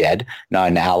think he'll be dead, not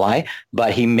an ally,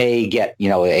 but he may get,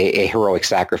 a heroic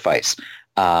sacrifice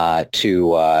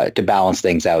to balance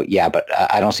things out. Yeah, but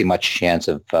I don't see much chance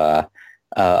of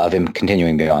him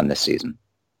continuing beyond this season.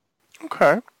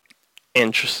 Okay.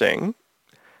 Interesting.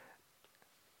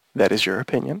 That is your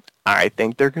opinion. I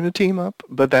think they're going to team up,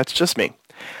 but that's just me.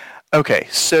 Okay,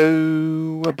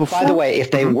 so By the way,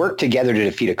 if they work together to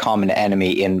defeat a common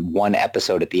enemy in one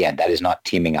episode at the end, that is not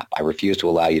teaming up. I refuse to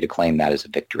allow you to claim that as a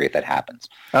victory if that happens.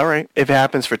 All right. If it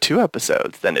happens for 2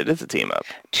 episodes, then it is a team up.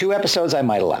 2 episodes, I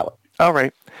might allow it. All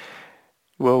right.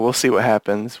 Well, we'll see what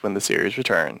happens when the series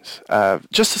returns.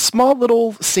 Just a small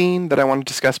little scene that I want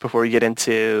to discuss before we get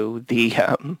into the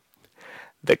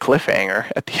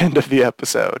cliffhanger at the end of the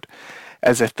episode,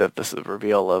 as if the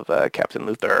reveal of Captain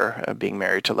Luthor being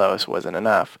married to Lois wasn't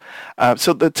enough.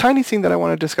 So the tiny scene that I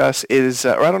want to discuss is,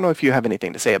 or I don't know if you have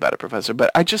anything to say about it, Professor,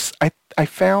 but I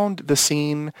found the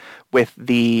scene with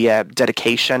the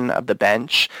dedication of the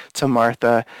bench to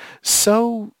Martha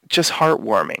so just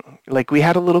heartwarming. Like, we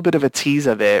had a little bit of a tease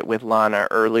of it with Lana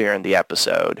earlier in the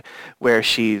episode where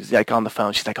she's like on the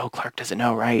phone. She's like, oh, Clark doesn't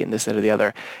know, right? And this, that, or the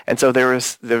other. And so there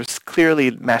was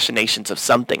clearly machinations of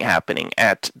something happening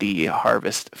at the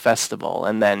Harvest Festival.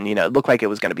 And then, it looked like it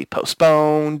was going to be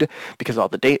postponed because all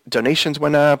the donations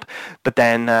went up. But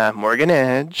then Morgan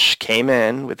Edge came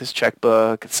in with his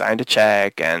checkbook, signed a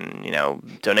check, and,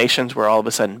 donations were all of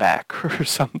a sudden back or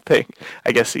something.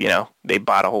 I guess, they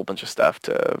bought a whole bunch of stuff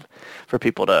for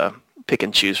people to pick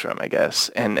and choose from, I guess.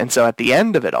 And so at the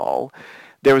end of it all,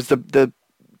 there was the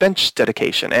bench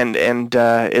dedication, and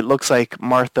it looks like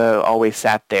Martha always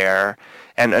sat there,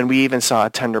 and we even saw a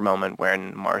tender moment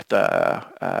when Martha,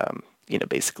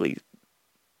 basically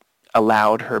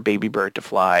allowed her baby bird to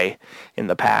fly in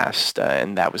the past,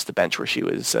 and that was the bench where she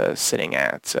was sitting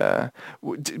at.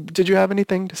 Did you have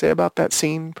anything to say about that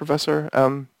scene, Professor?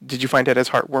 Did you find it as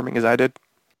heartwarming as I did?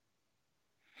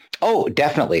 Oh,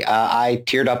 definitely. I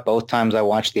teared up both times I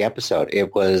watched the episode.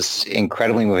 It was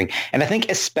incredibly moving. And I think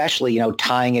especially,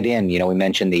 tying it in, we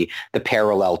mentioned the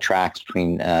parallel tracks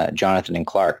between Jonathan and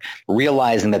Clark,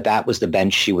 realizing that was the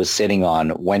bench she was sitting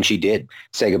on when she did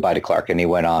say goodbye to Clark and he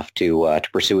went off to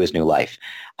pursue his new life.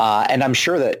 And I'm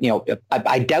sure that,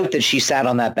 I doubt that she sat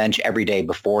on that bench every day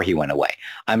before he went away.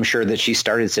 I'm sure that she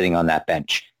started sitting on that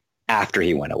bench after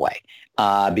he went away.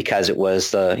 Because it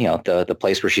was the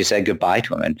place where she said goodbye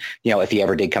to him. And, if he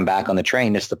ever did come back on the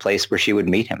train, it's the place where she would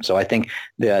meet him. So I think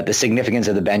the significance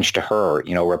of the bench to her,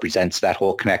 represents that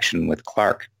whole connection with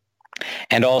Clark.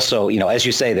 And also, as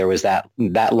you say, there was that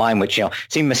line which,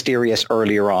 seemed mysterious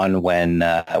earlier on when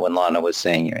Lana was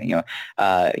saying,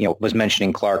 was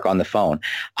mentioning Clark on the phone.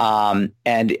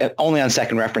 And only on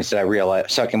second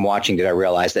watching did I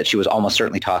realize that she was almost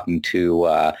certainly talking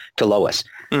to Lois,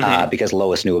 because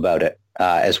Lois knew about it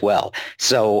as well.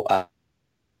 So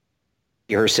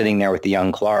her sitting there with the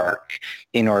young Clark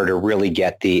in order to really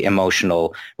get the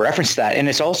emotional reference to that. And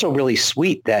it's also really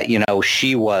sweet that,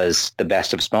 she was the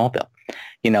best of Smallville.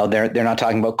 They're not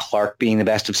talking about Clark being the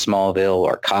best of Smallville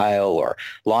or Kyle or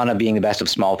Lana being the best of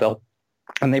Smallville.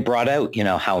 And they brought out,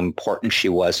 how important she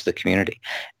was to the community.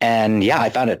 And yeah, I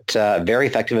found it very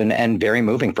effective and very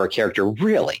moving for a character,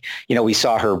 really. We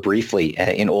saw her briefly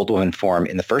in old woman form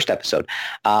in the first episode.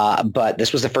 But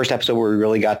this was the first episode where we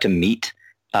really got to meet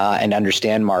and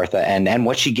understand Martha and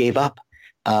what she gave up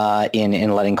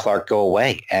in letting Clark go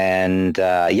away. And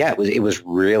it was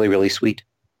really, really sweet.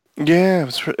 Yeah,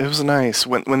 it was nice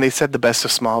when they said the best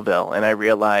of Smallville, and I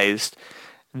realized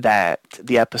that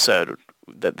the episode,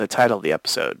 the title of the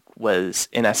episode was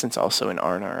in essence also in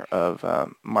honor of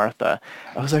Martha.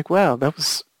 I was like, wow, that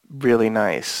was really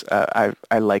nice. I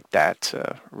liked that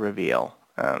reveal.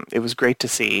 It was great to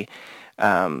see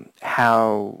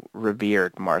how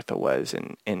revered Martha was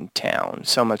in town,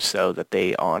 so much so that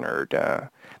they honored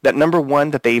that. Number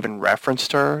one, that they even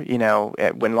referenced her.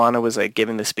 When Lana was like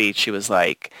giving the speech, she was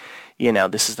like,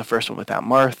 this is the first one without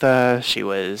Martha. She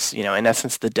was, in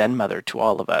essence, the den mother to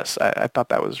all of us. I thought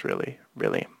that was really,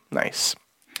 really nice.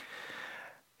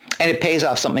 And it pays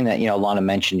off something that, Lana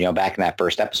mentioned, back in that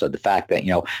first episode, the fact that,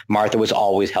 Martha was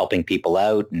always helping people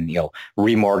out and,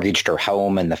 remortgaged her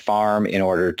home and the farm in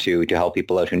order to help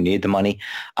people out who need the money,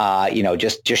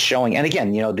 just showing. And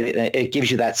again, it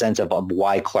gives you that sense of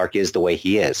why Clark is the way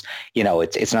he is.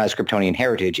 It's not his Kryptonian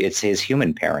heritage. It's his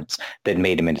human parents that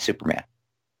made him into Superman.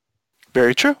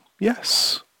 Very true.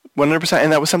 Yes. 100%.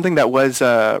 And that was something that was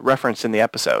referenced in the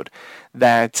episode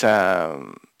that,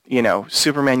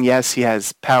 Superman, yes, he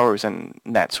has powers and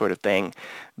that sort of thing,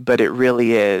 but it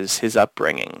really is his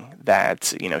upbringing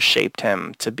that, shaped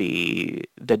him to be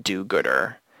the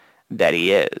do-gooder that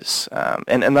he is.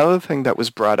 And another thing that was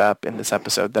brought up in this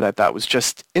episode that I thought was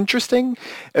just interesting,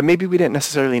 and maybe we didn't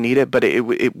necessarily need it, but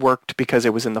it worked because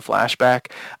it was in the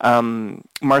flashback.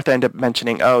 Martha ended up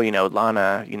mentioning,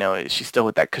 Lana, is she still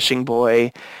with that Cushing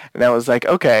boy? And I was like,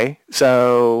 okay,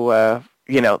 so,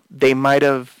 they might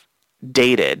have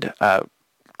dated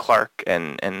Clark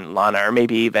and Lana, or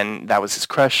maybe even that was his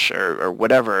crush or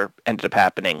whatever ended up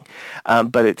happening.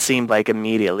 But it seemed like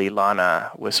immediately Lana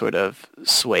was sort of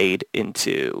swayed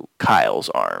into Kyle's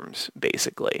arms,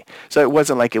 basically. So it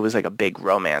wasn't like it was like a big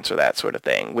romance or that sort of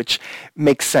thing, which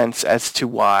makes sense as to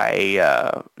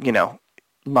why,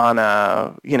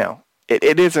 Lana,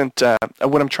 it isn't,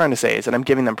 what I'm trying to say is that I'm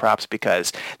giving them props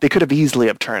because they could have easily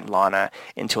have turned Lana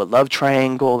into a love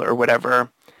triangle or whatever.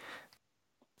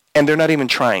 And they're not even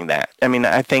trying that. I mean,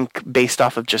 I think based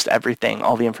off of just everything,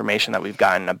 all the information that we've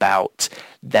gotten about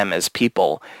them as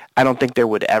people, I don't think they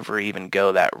would ever even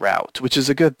go that route, which is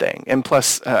a good thing. And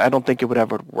plus, I don't think it would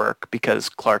ever work because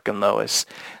Clark and Lois,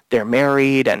 they're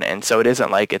married, and so it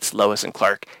isn't like it's Lois and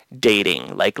Clark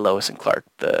dating like Lois and Clark,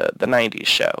 the 90s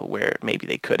show, where maybe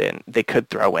they could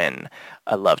throw in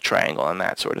a love triangle and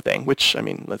that sort of thing, which, I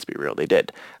mean, let's be real, they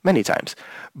did many times.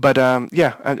 But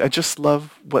yeah, I just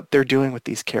love what they're doing with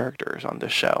these characters on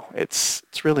this show. It's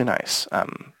really nice.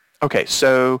 Okay,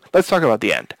 so let's talk about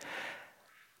the end.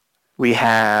 We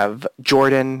have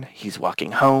Jordan. He's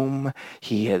walking home.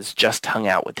 He has just hung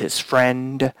out with his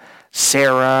friend,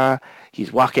 Sarah.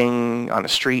 He's walking on a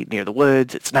street near the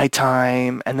woods. It's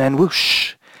nighttime. And then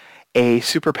whoosh, a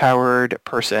superpowered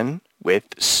person with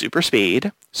super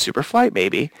speed, super flight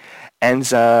maybe,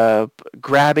 ends up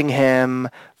grabbing him,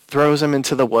 throws him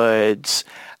into the woods,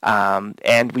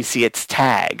 and we see its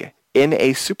tag in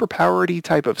a superpowered-y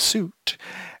type of suit,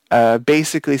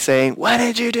 basically saying, "What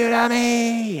did you do to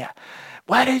me?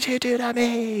 What did you do to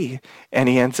me?" And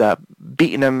he ends up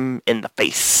beating him in the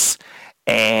face.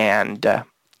 And,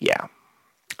 yeah.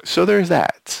 So there's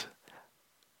that.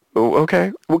 Oh,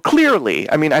 okay. Well, clearly,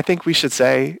 I mean, I think we should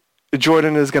say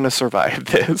Jordan is going to survive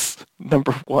this.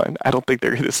 Number one, I don't think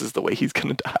this is the way he's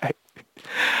going to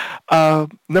die.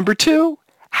 Number two,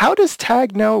 how does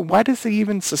Tag know? Why does he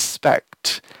even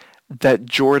suspect that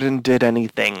Jordan did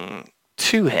anything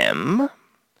to him?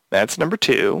 That's number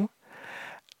two.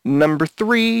 Number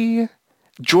three,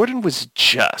 Jordan was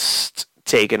just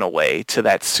taken away to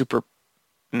that super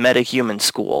metahuman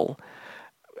school.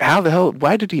 How the hell,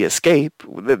 why did he escape?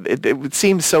 It would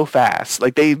seem so fast.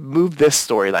 Like, they moved this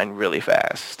storyline really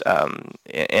fast.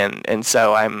 And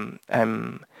so I'm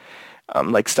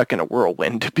like stuck in a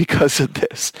whirlwind because of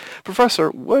this. Professor,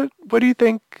 what do you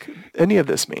think any of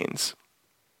this means?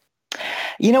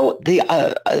 About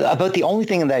the only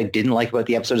thing that I didn't like about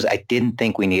the episode is I didn't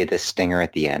think we needed this stinger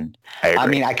at the end. I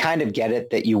mean, I kind of get it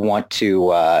that you want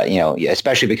to,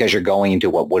 especially because you're going into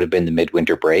what would have been the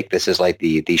midwinter break. This is like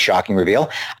the shocking reveal.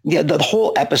 Yeah, the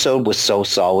whole episode was so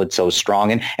solid, so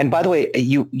strong. And by the way,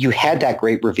 you had that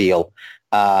great reveal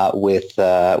with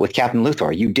Captain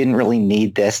Luthor. You didn't really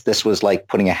need this. This was like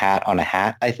putting a hat on a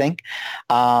hat, I think.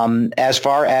 As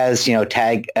far as,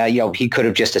 Tag, he could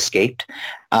have just escaped,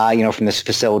 from this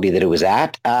facility that it was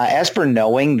at. As for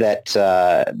knowing that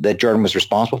Jordan was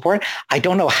responsible for it, I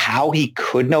don't know how he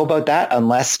could know about that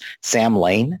unless Sam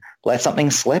Lane let something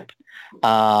slip.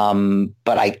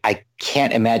 But I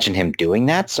can't imagine him doing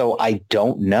that. So I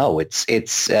don't know. It's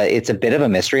a bit of a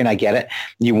mystery, and I get it.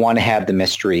 You want to have the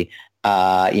mystery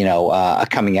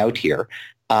coming out here.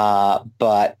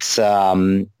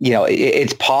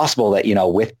 It's possible that,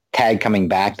 with Tag coming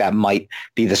back, that might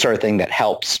be the sort of thing that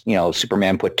helps,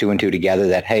 Superman put two and two together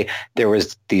that, hey, there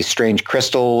was these strange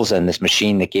crystals and this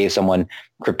machine that gave someone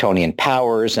Kryptonian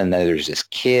powers. And then there's this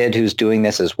kid who's doing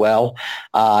this as well.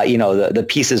 The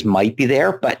pieces might be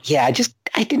there, but yeah,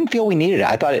 I didn't feel we needed it.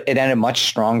 I thought it ended much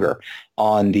stronger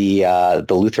on the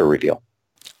Luthor reveal.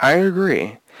 I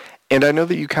agree. And I know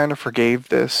that you kind of forgave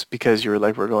this because you were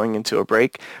like, we're going into a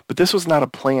break, but this was not a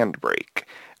planned break.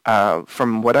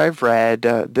 From what I've read,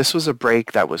 this was a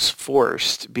break that was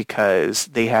forced because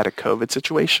they had a COVID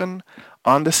situation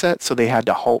on the set, so they had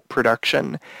to halt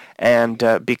production. And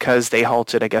because they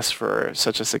halted, I guess, for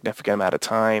such a significant amount of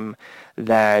time,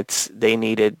 that they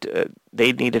needed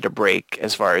a break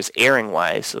as far as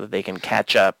airing-wise so that they can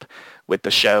catch up with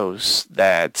the shows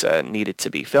that needed to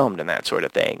be filmed and that sort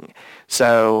of thing.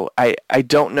 So I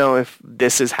don't know if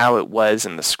this is how it was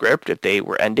in the script, if they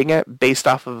were ending it based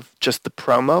off of just the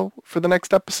promo for the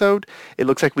next episode. It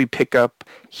looks like we pick up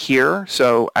here.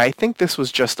 So I think this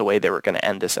was just the way they were going to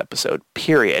end this episode,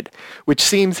 period, which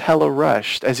seems hella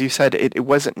rushed. As you said, it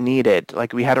wasn't needed.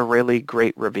 Like, we had a really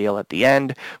great reveal at the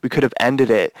end. We could have ended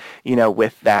it,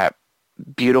 with that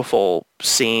beautiful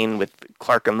scene with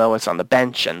Clark and Lois on the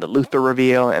bench and the Luthor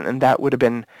reveal, and that would have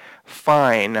been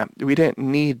fine. We didn't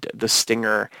need the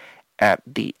stinger at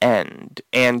the end.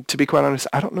 And to be quite honest,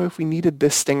 I don't know if we needed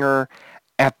this stinger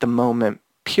at the moment,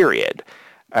 period.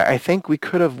 I think we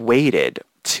could have waited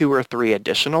 2 or 3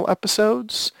 additional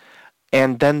episodes,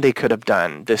 and then they could have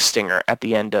done this stinger at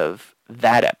the end of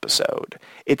that episode.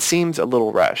 It seems a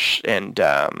little rushed, and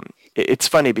it's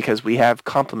funny because we have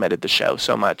complimented the show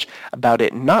so much about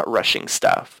it not rushing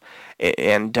stuff,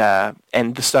 and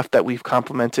the stuff that we've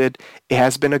complimented, it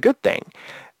has been a good thing.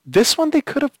 This one they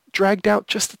could have dragged out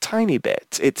just a tiny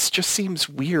bit. It just seems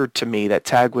weird to me that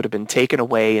Tag would have been taken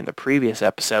away in the previous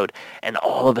episode, and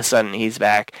all of a sudden he's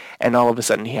back, and all of a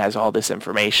sudden he has all this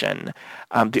information.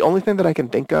 The only thing that I can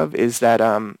think of is that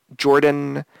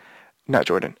Jonathan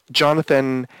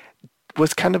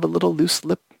was kind of a little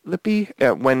loose-lippy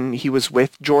when he was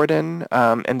with Jordan,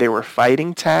 and they were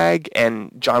fighting Tag,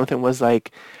 and Jonathan was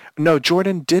like, no,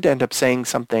 Jordan did end up saying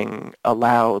something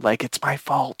aloud, like, it's my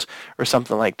fault, or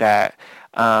something like that.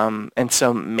 And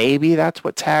so maybe that's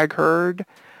what Tag heard.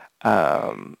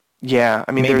 Yeah,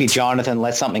 I mean, maybe Jonathan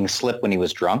let something slip when he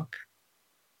was drunk.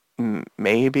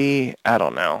 Maybe, I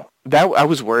don't know. That I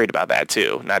was worried about that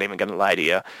too. Not even gonna lie to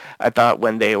you. I thought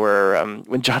when they were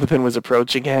when Jonathan was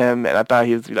approaching him, and I thought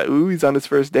he was like, "Ooh, he's on his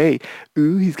first date.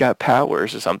 Ooh, he's got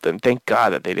powers or something." Thank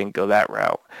God that they didn't go that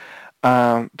route.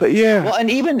 But yeah. Well, and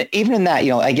even in that,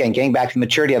 again, getting back to the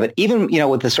maturity of it, even,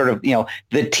 with the sort of,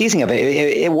 the teasing of it,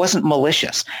 it wasn't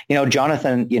malicious.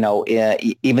 Jonathan,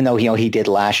 even though, he did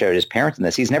lash out at his parents in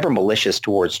this, he's never malicious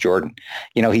towards Jordan.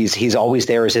 He's always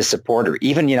there as his supporter.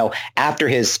 Even, after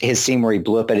his scene where he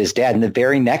blew up at his dad, in the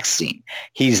very next scene,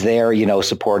 he's there,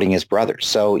 supporting his brother.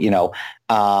 So,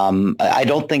 I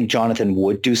don't think Jonathan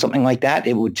would do something like that.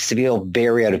 It would feel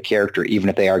very out of character, even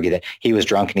if they argue that he was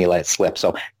drunk and he let it slip.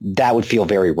 So that would feel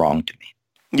very wrong to me.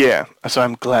 Yeah, so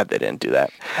I'm glad they didn't do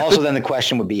that. Also, then the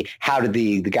question would be, how did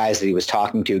the guys that he was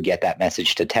talking to get that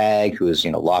message to Tag, who is,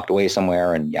 locked away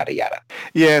somewhere, and yada, yada?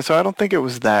 Yeah, so I don't think it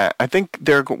was that. I think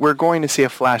we're going to see a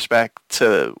flashback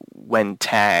to when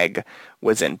Tag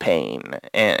was in pain.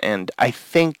 And I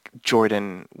think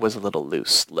Jordan was a little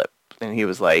loose-lipped, and he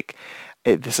was like,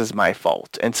 this is my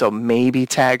fault. And so maybe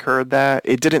Tag heard that.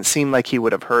 It didn't seem like he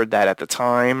would have heard that at the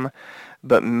time,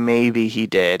 but maybe he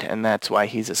did, and that's why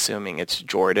he's assuming it's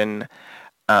Jordan.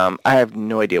 I have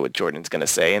no idea what Jordan's going to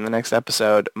say in the next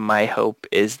episode. My hope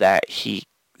is that he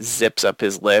zips up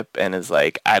his lip and is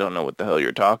like, I don't know what the hell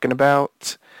you're talking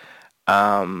about.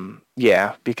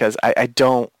 Yeah, because I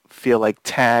don't feel like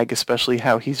Tag, especially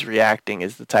how he's reacting,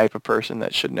 is the type of person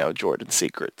that should know Jordan's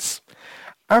secrets.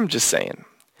 I'm just saying.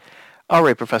 All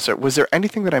right, Professor, was there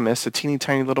anything that I missed, a teeny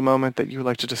tiny little moment that you would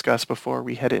like to discuss before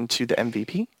we head into the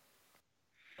MVP?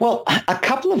 Well, a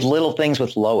couple of little things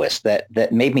with Lois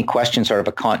that made me question sort of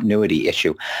a continuity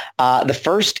issue. The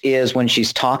first is when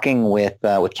she's talking with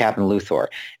Captain Luthor,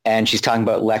 and she's talking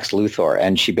about Lex Luthor,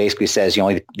 and she basically says the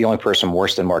only person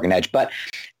worse than Morgan Edge. But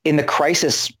in the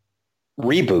Crisis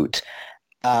reboot,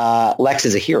 Lex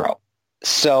is a hero.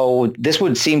 So this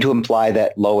would seem to imply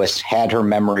that Lois had her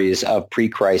memories of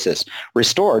pre-Crisis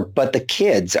restored, but the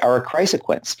kids are a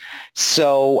Crisequence.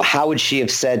 So how would she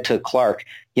have said to Clark,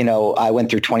 I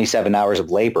went through 27 hours of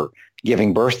labor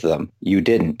giving birth to them. You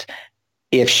didn't.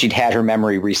 If she'd had her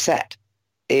memory reset.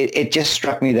 it just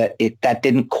struck me that that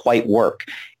didn't quite work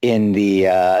in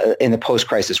the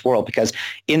post-crisis world, because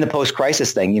in the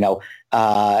post-crisis thing,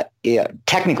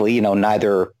 technically,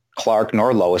 neither Clark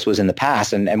nor Lois was in the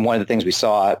past. And one of the things we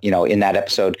saw, in that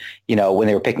episode, when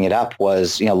they were picking it up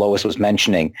was, Lois was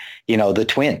mentioning, the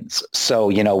twins. So,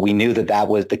 we knew that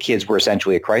was, the kids were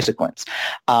essentially a chrysoquence.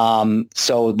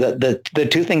 So the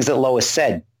two things that Lois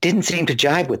said didn't seem to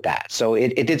jive with that. So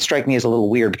it did strike me as a little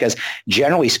weird, because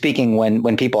generally speaking,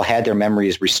 when people had their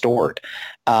memories restored,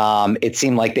 it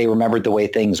seemed like they remembered the way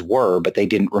things were, but they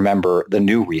didn't remember the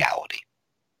new reality.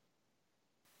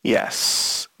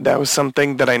 Yes, that was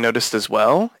something that I noticed as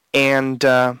well. And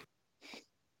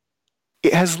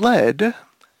it has led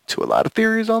to a lot of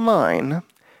theories online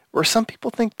where some people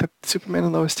think that Superman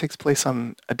and Lois takes place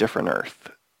on a different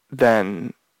Earth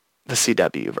than the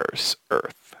CW-verse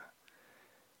Earth.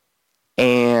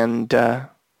 And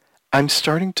I'm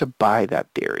starting to buy that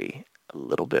theory a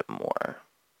little bit more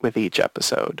with each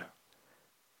episode.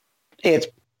 It's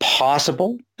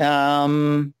possible.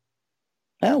 Well,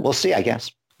 we'll see, I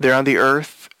guess. They're on the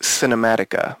Earth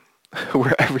Cinematica,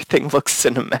 where everything looks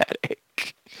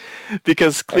cinematic.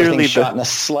 Because clearly shot in a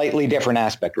slightly different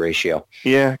aspect ratio.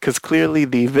 Yeah, because clearly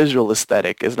the visual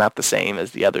aesthetic is not the same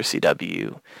as the other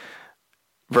CW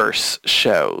verse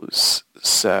shows.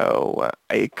 So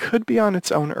it could be on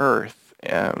its own Earth,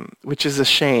 which is a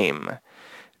shame,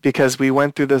 because we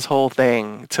went through this whole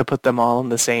thing to put them all on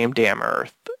the same damn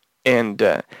Earth. And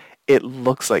it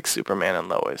looks like Superman and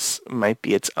Lois might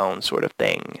be its own sort of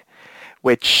thing,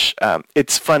 which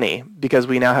it's funny because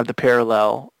we now have the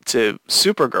parallel to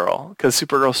Supergirl, because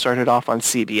Supergirl started off on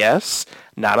CBS,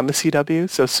 not on the CW.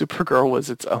 So Supergirl was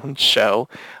its own show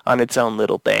on its own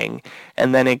little thing.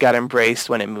 And then it got embraced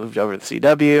when it moved over to the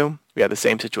CW. We had the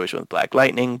same situation with Black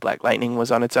Lightning. Black Lightning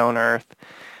was on its own Earth,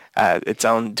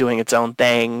 doing its own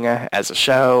thing as a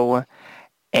show.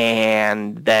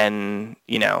 And then,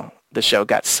 the show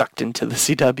got sucked into the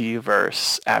CW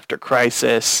verse after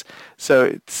Crisis.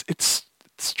 So it's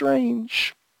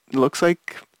strange. It looks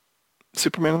like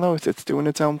Superman and Lois, it's doing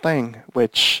its own thing,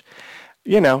 which,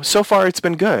 so far it's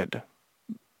been good.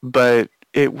 But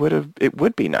it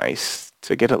would be nice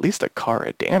to get at least a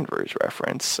Kara Danvers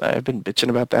reference. I've been bitching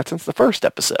about that since the first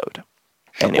episode.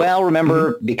 Anyway. Well,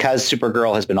 remember, because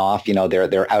Supergirl has been off,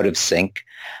 they're out of sync.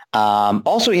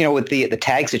 Also, with the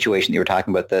tag situation that you were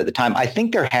talking about, the time, I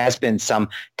think there has been some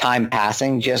time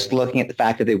passing, just looking at the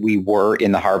fact that we were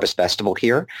in the Harvest Festival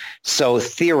here. So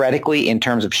theoretically, in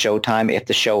terms of showtime, if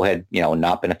the show had,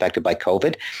 not been affected by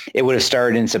COVID, it would have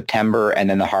started in September, and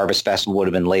then the Harvest Festival would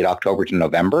have been late October to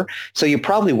November. So you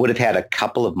probably would have had a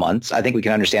couple of months. I think we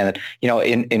can understand that,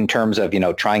 in terms of,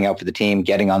 trying out for the team,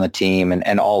 getting on the team,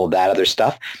 and all of that other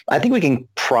stuff. I think we can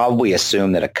probably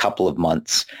assume that a couple of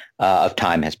months of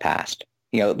time has passed.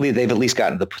 They've at least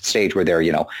gotten to the stage where they're,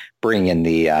 bringing in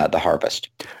the harvest.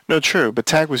 No, true, but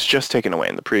Tag was just taken away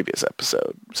in the previous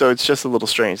episode. So it's just a little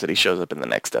strange that he shows up in the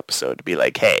next episode to be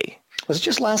like, hey. Was it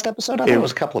just last episode? I thought it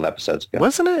was a couple of episodes ago.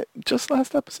 Wasn't it just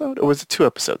last episode? Or was it 2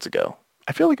 episodes ago?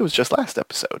 I feel like it was just last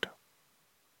episode.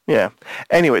 Yeah.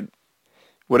 Anyway,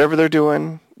 whatever they're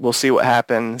doing, we'll see what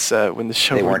happens when the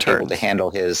show returns. They weren't able to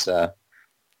handle his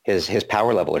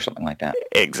power level or something like that.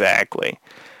 Exactly.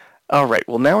 All right,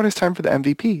 well, now it is time for the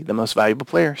MVP, the most valuable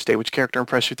player. State which character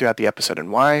impressed you throughout the episode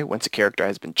and why. Once a character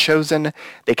has been chosen,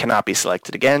 they cannot be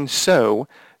selected again, so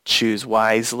choose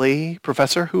wisely.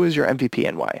 Professor, who is your MVP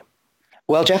and why?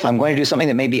 Well, Jeff, I'm going to do something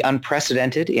that may be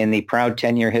unprecedented in the proud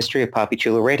 10-year history of Papi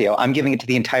Chulo Radio. I'm giving it to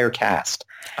the entire cast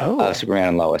of Superman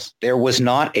and Lois. There was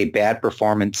not a bad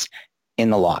performance in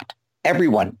the lot.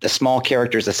 Everyone, the small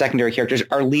characters, the secondary characters,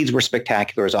 our leads were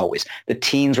spectacular as always. The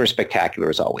teens were spectacular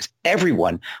as always.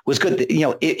 Everyone was good.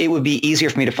 It would be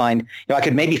easier for me to find, I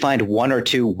could maybe find 1 or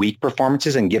 2 weak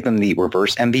performances and give them the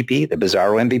reverse MVP, the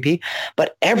Bizarro MVP,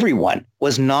 but everyone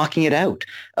was knocking it out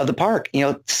of the park.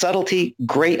 Subtlety,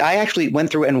 great. I actually went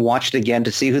through and watched again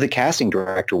to see who the casting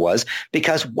director was,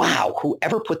 because wow,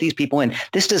 whoever put these people in,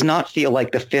 this does not feel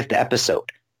like the 5th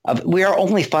episode. We are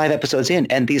only 5 episodes in,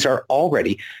 and these are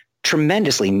already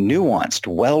tremendously nuanced,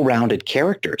 well-rounded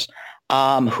characters.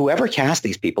 Whoever cast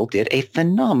these people did a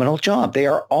phenomenal job. They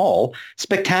are all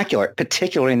spectacular,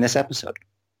 particularly in this episode.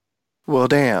 Well,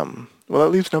 damn. Well,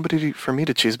 that leaves nobody for me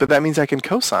to choose, but that means I can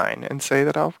co-sign and say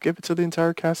that I'll give it to the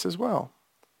entire cast as well.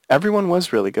 Everyone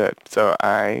was really good, so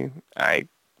I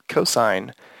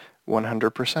co-sign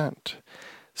 100%.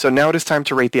 So now it is time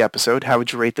to rate the episode. How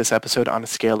would you rate this episode on a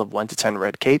scale of 1 to 10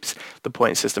 red capes? The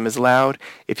point system is allowed.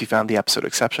 If you found the episode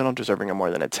exceptional, deserving of more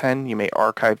than a 10, you may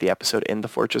archive the episode in the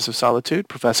Fortress of Solitude.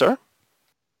 Professor?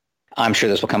 I'm sure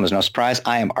this will come as no surprise.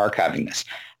 I am archiving this.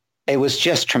 It was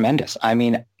just tremendous. I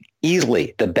mean,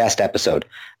 easily the best episode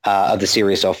of the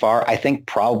series so far. I think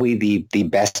probably the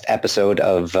best episode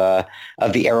of the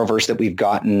Arrowverse that we've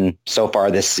gotten so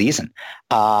far this season.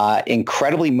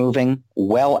 Incredibly moving,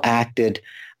 well acted,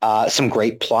 some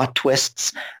great plot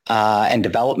twists and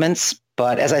developments.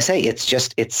 But as I say, it's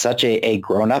such a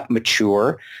grown up,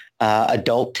 mature,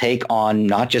 adult take on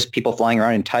not just people flying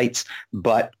around in tights,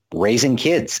 but raising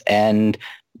kids and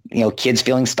kids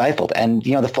feeling stifled. And,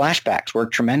 the flashbacks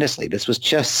worked tremendously. This was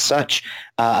just such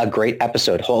a great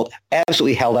episode.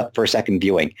 Absolutely held up for a second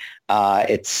viewing.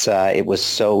 It was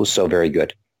so very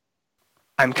good.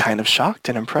 I'm kind of shocked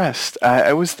and impressed.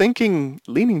 I was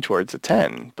leaning towards a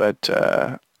 10, but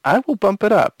I will bump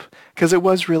it up because it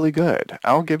was really good.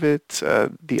 I'll give it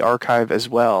the archive as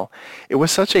well. It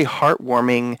was such a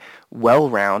heartwarming,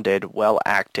 well-rounded,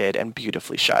 well-acted, and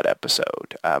beautifully shot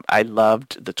episode. I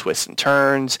loved the twists and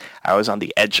turns. I was on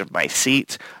the edge of my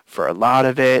seat for a lot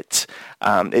of it.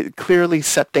 It clearly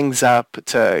set things up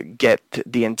to get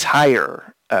the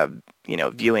entire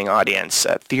viewing audience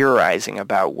theorizing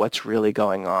about what's really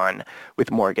going on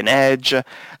with Morgan Edge.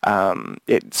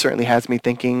 It certainly has me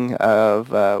thinking of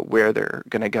where they're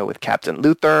going to go with Captain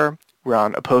Luthor. We're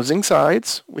on opposing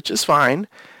sides, which is fine.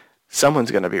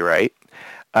 Someone's going to be right.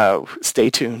 Stay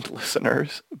tuned,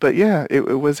 listeners. But yeah,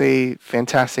 it was a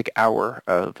fantastic hour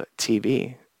of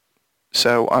TV.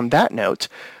 So on that note,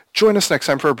 join us next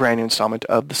time for a brand new installment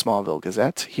of the Smallville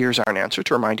Gazette. Here's our answer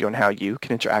to remind you on how you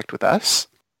can interact with us.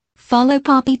 Follow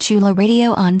Poppy Chulo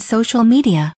Radio on social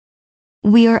media.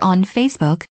 We are on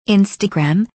Facebook,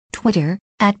 Instagram, Twitter,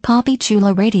 at Poppy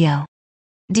Chulo Radio.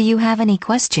 Do you have any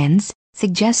questions,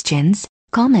 suggestions,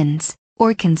 comments,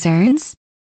 or concerns?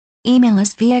 Email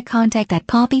us via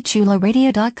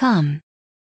contact@poppychuloradio.com.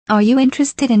 Are you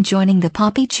interested in joining the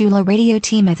Poppy Chulo Radio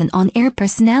team as an on-air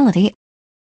personality?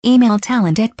 Email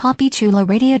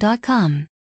talent@poppychuloradio.com.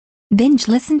 Binge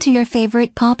listen to your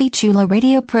favorite Poppy Chulo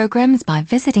Radio programs by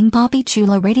visiting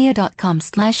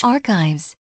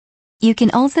poppychuloradio.com/archives. You can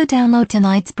also download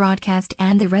tonight's broadcast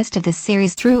and the rest of the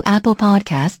series through Apple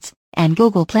Podcasts and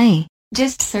Google Play.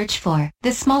 Just search for The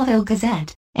Smallville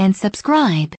Gazette and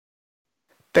subscribe.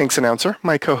 Thanks, announcer.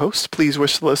 My co-host, please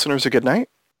wish the listeners a good night.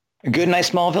 Good night,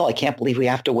 Smallville. I can't believe we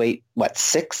have to wait,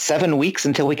 6-7 weeks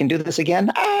until we can do this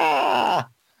again?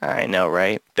 I know,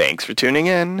 right? Thanks for tuning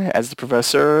in. As the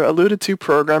professor alluded to,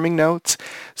 programming notes,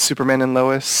 Superman and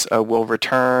Lois will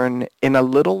return in a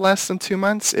little less than 2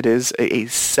 months. It is a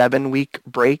 7-week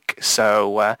break,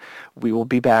 so we will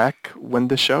be back when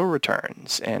the show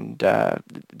returns. And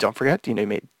don't forget, you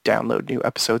may download new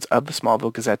episodes of the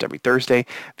Smallville Gazette every Thursday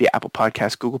via Apple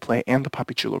Podcasts, Google Play, and the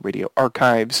Poppy Chulo Radio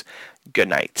archives. Good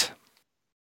night.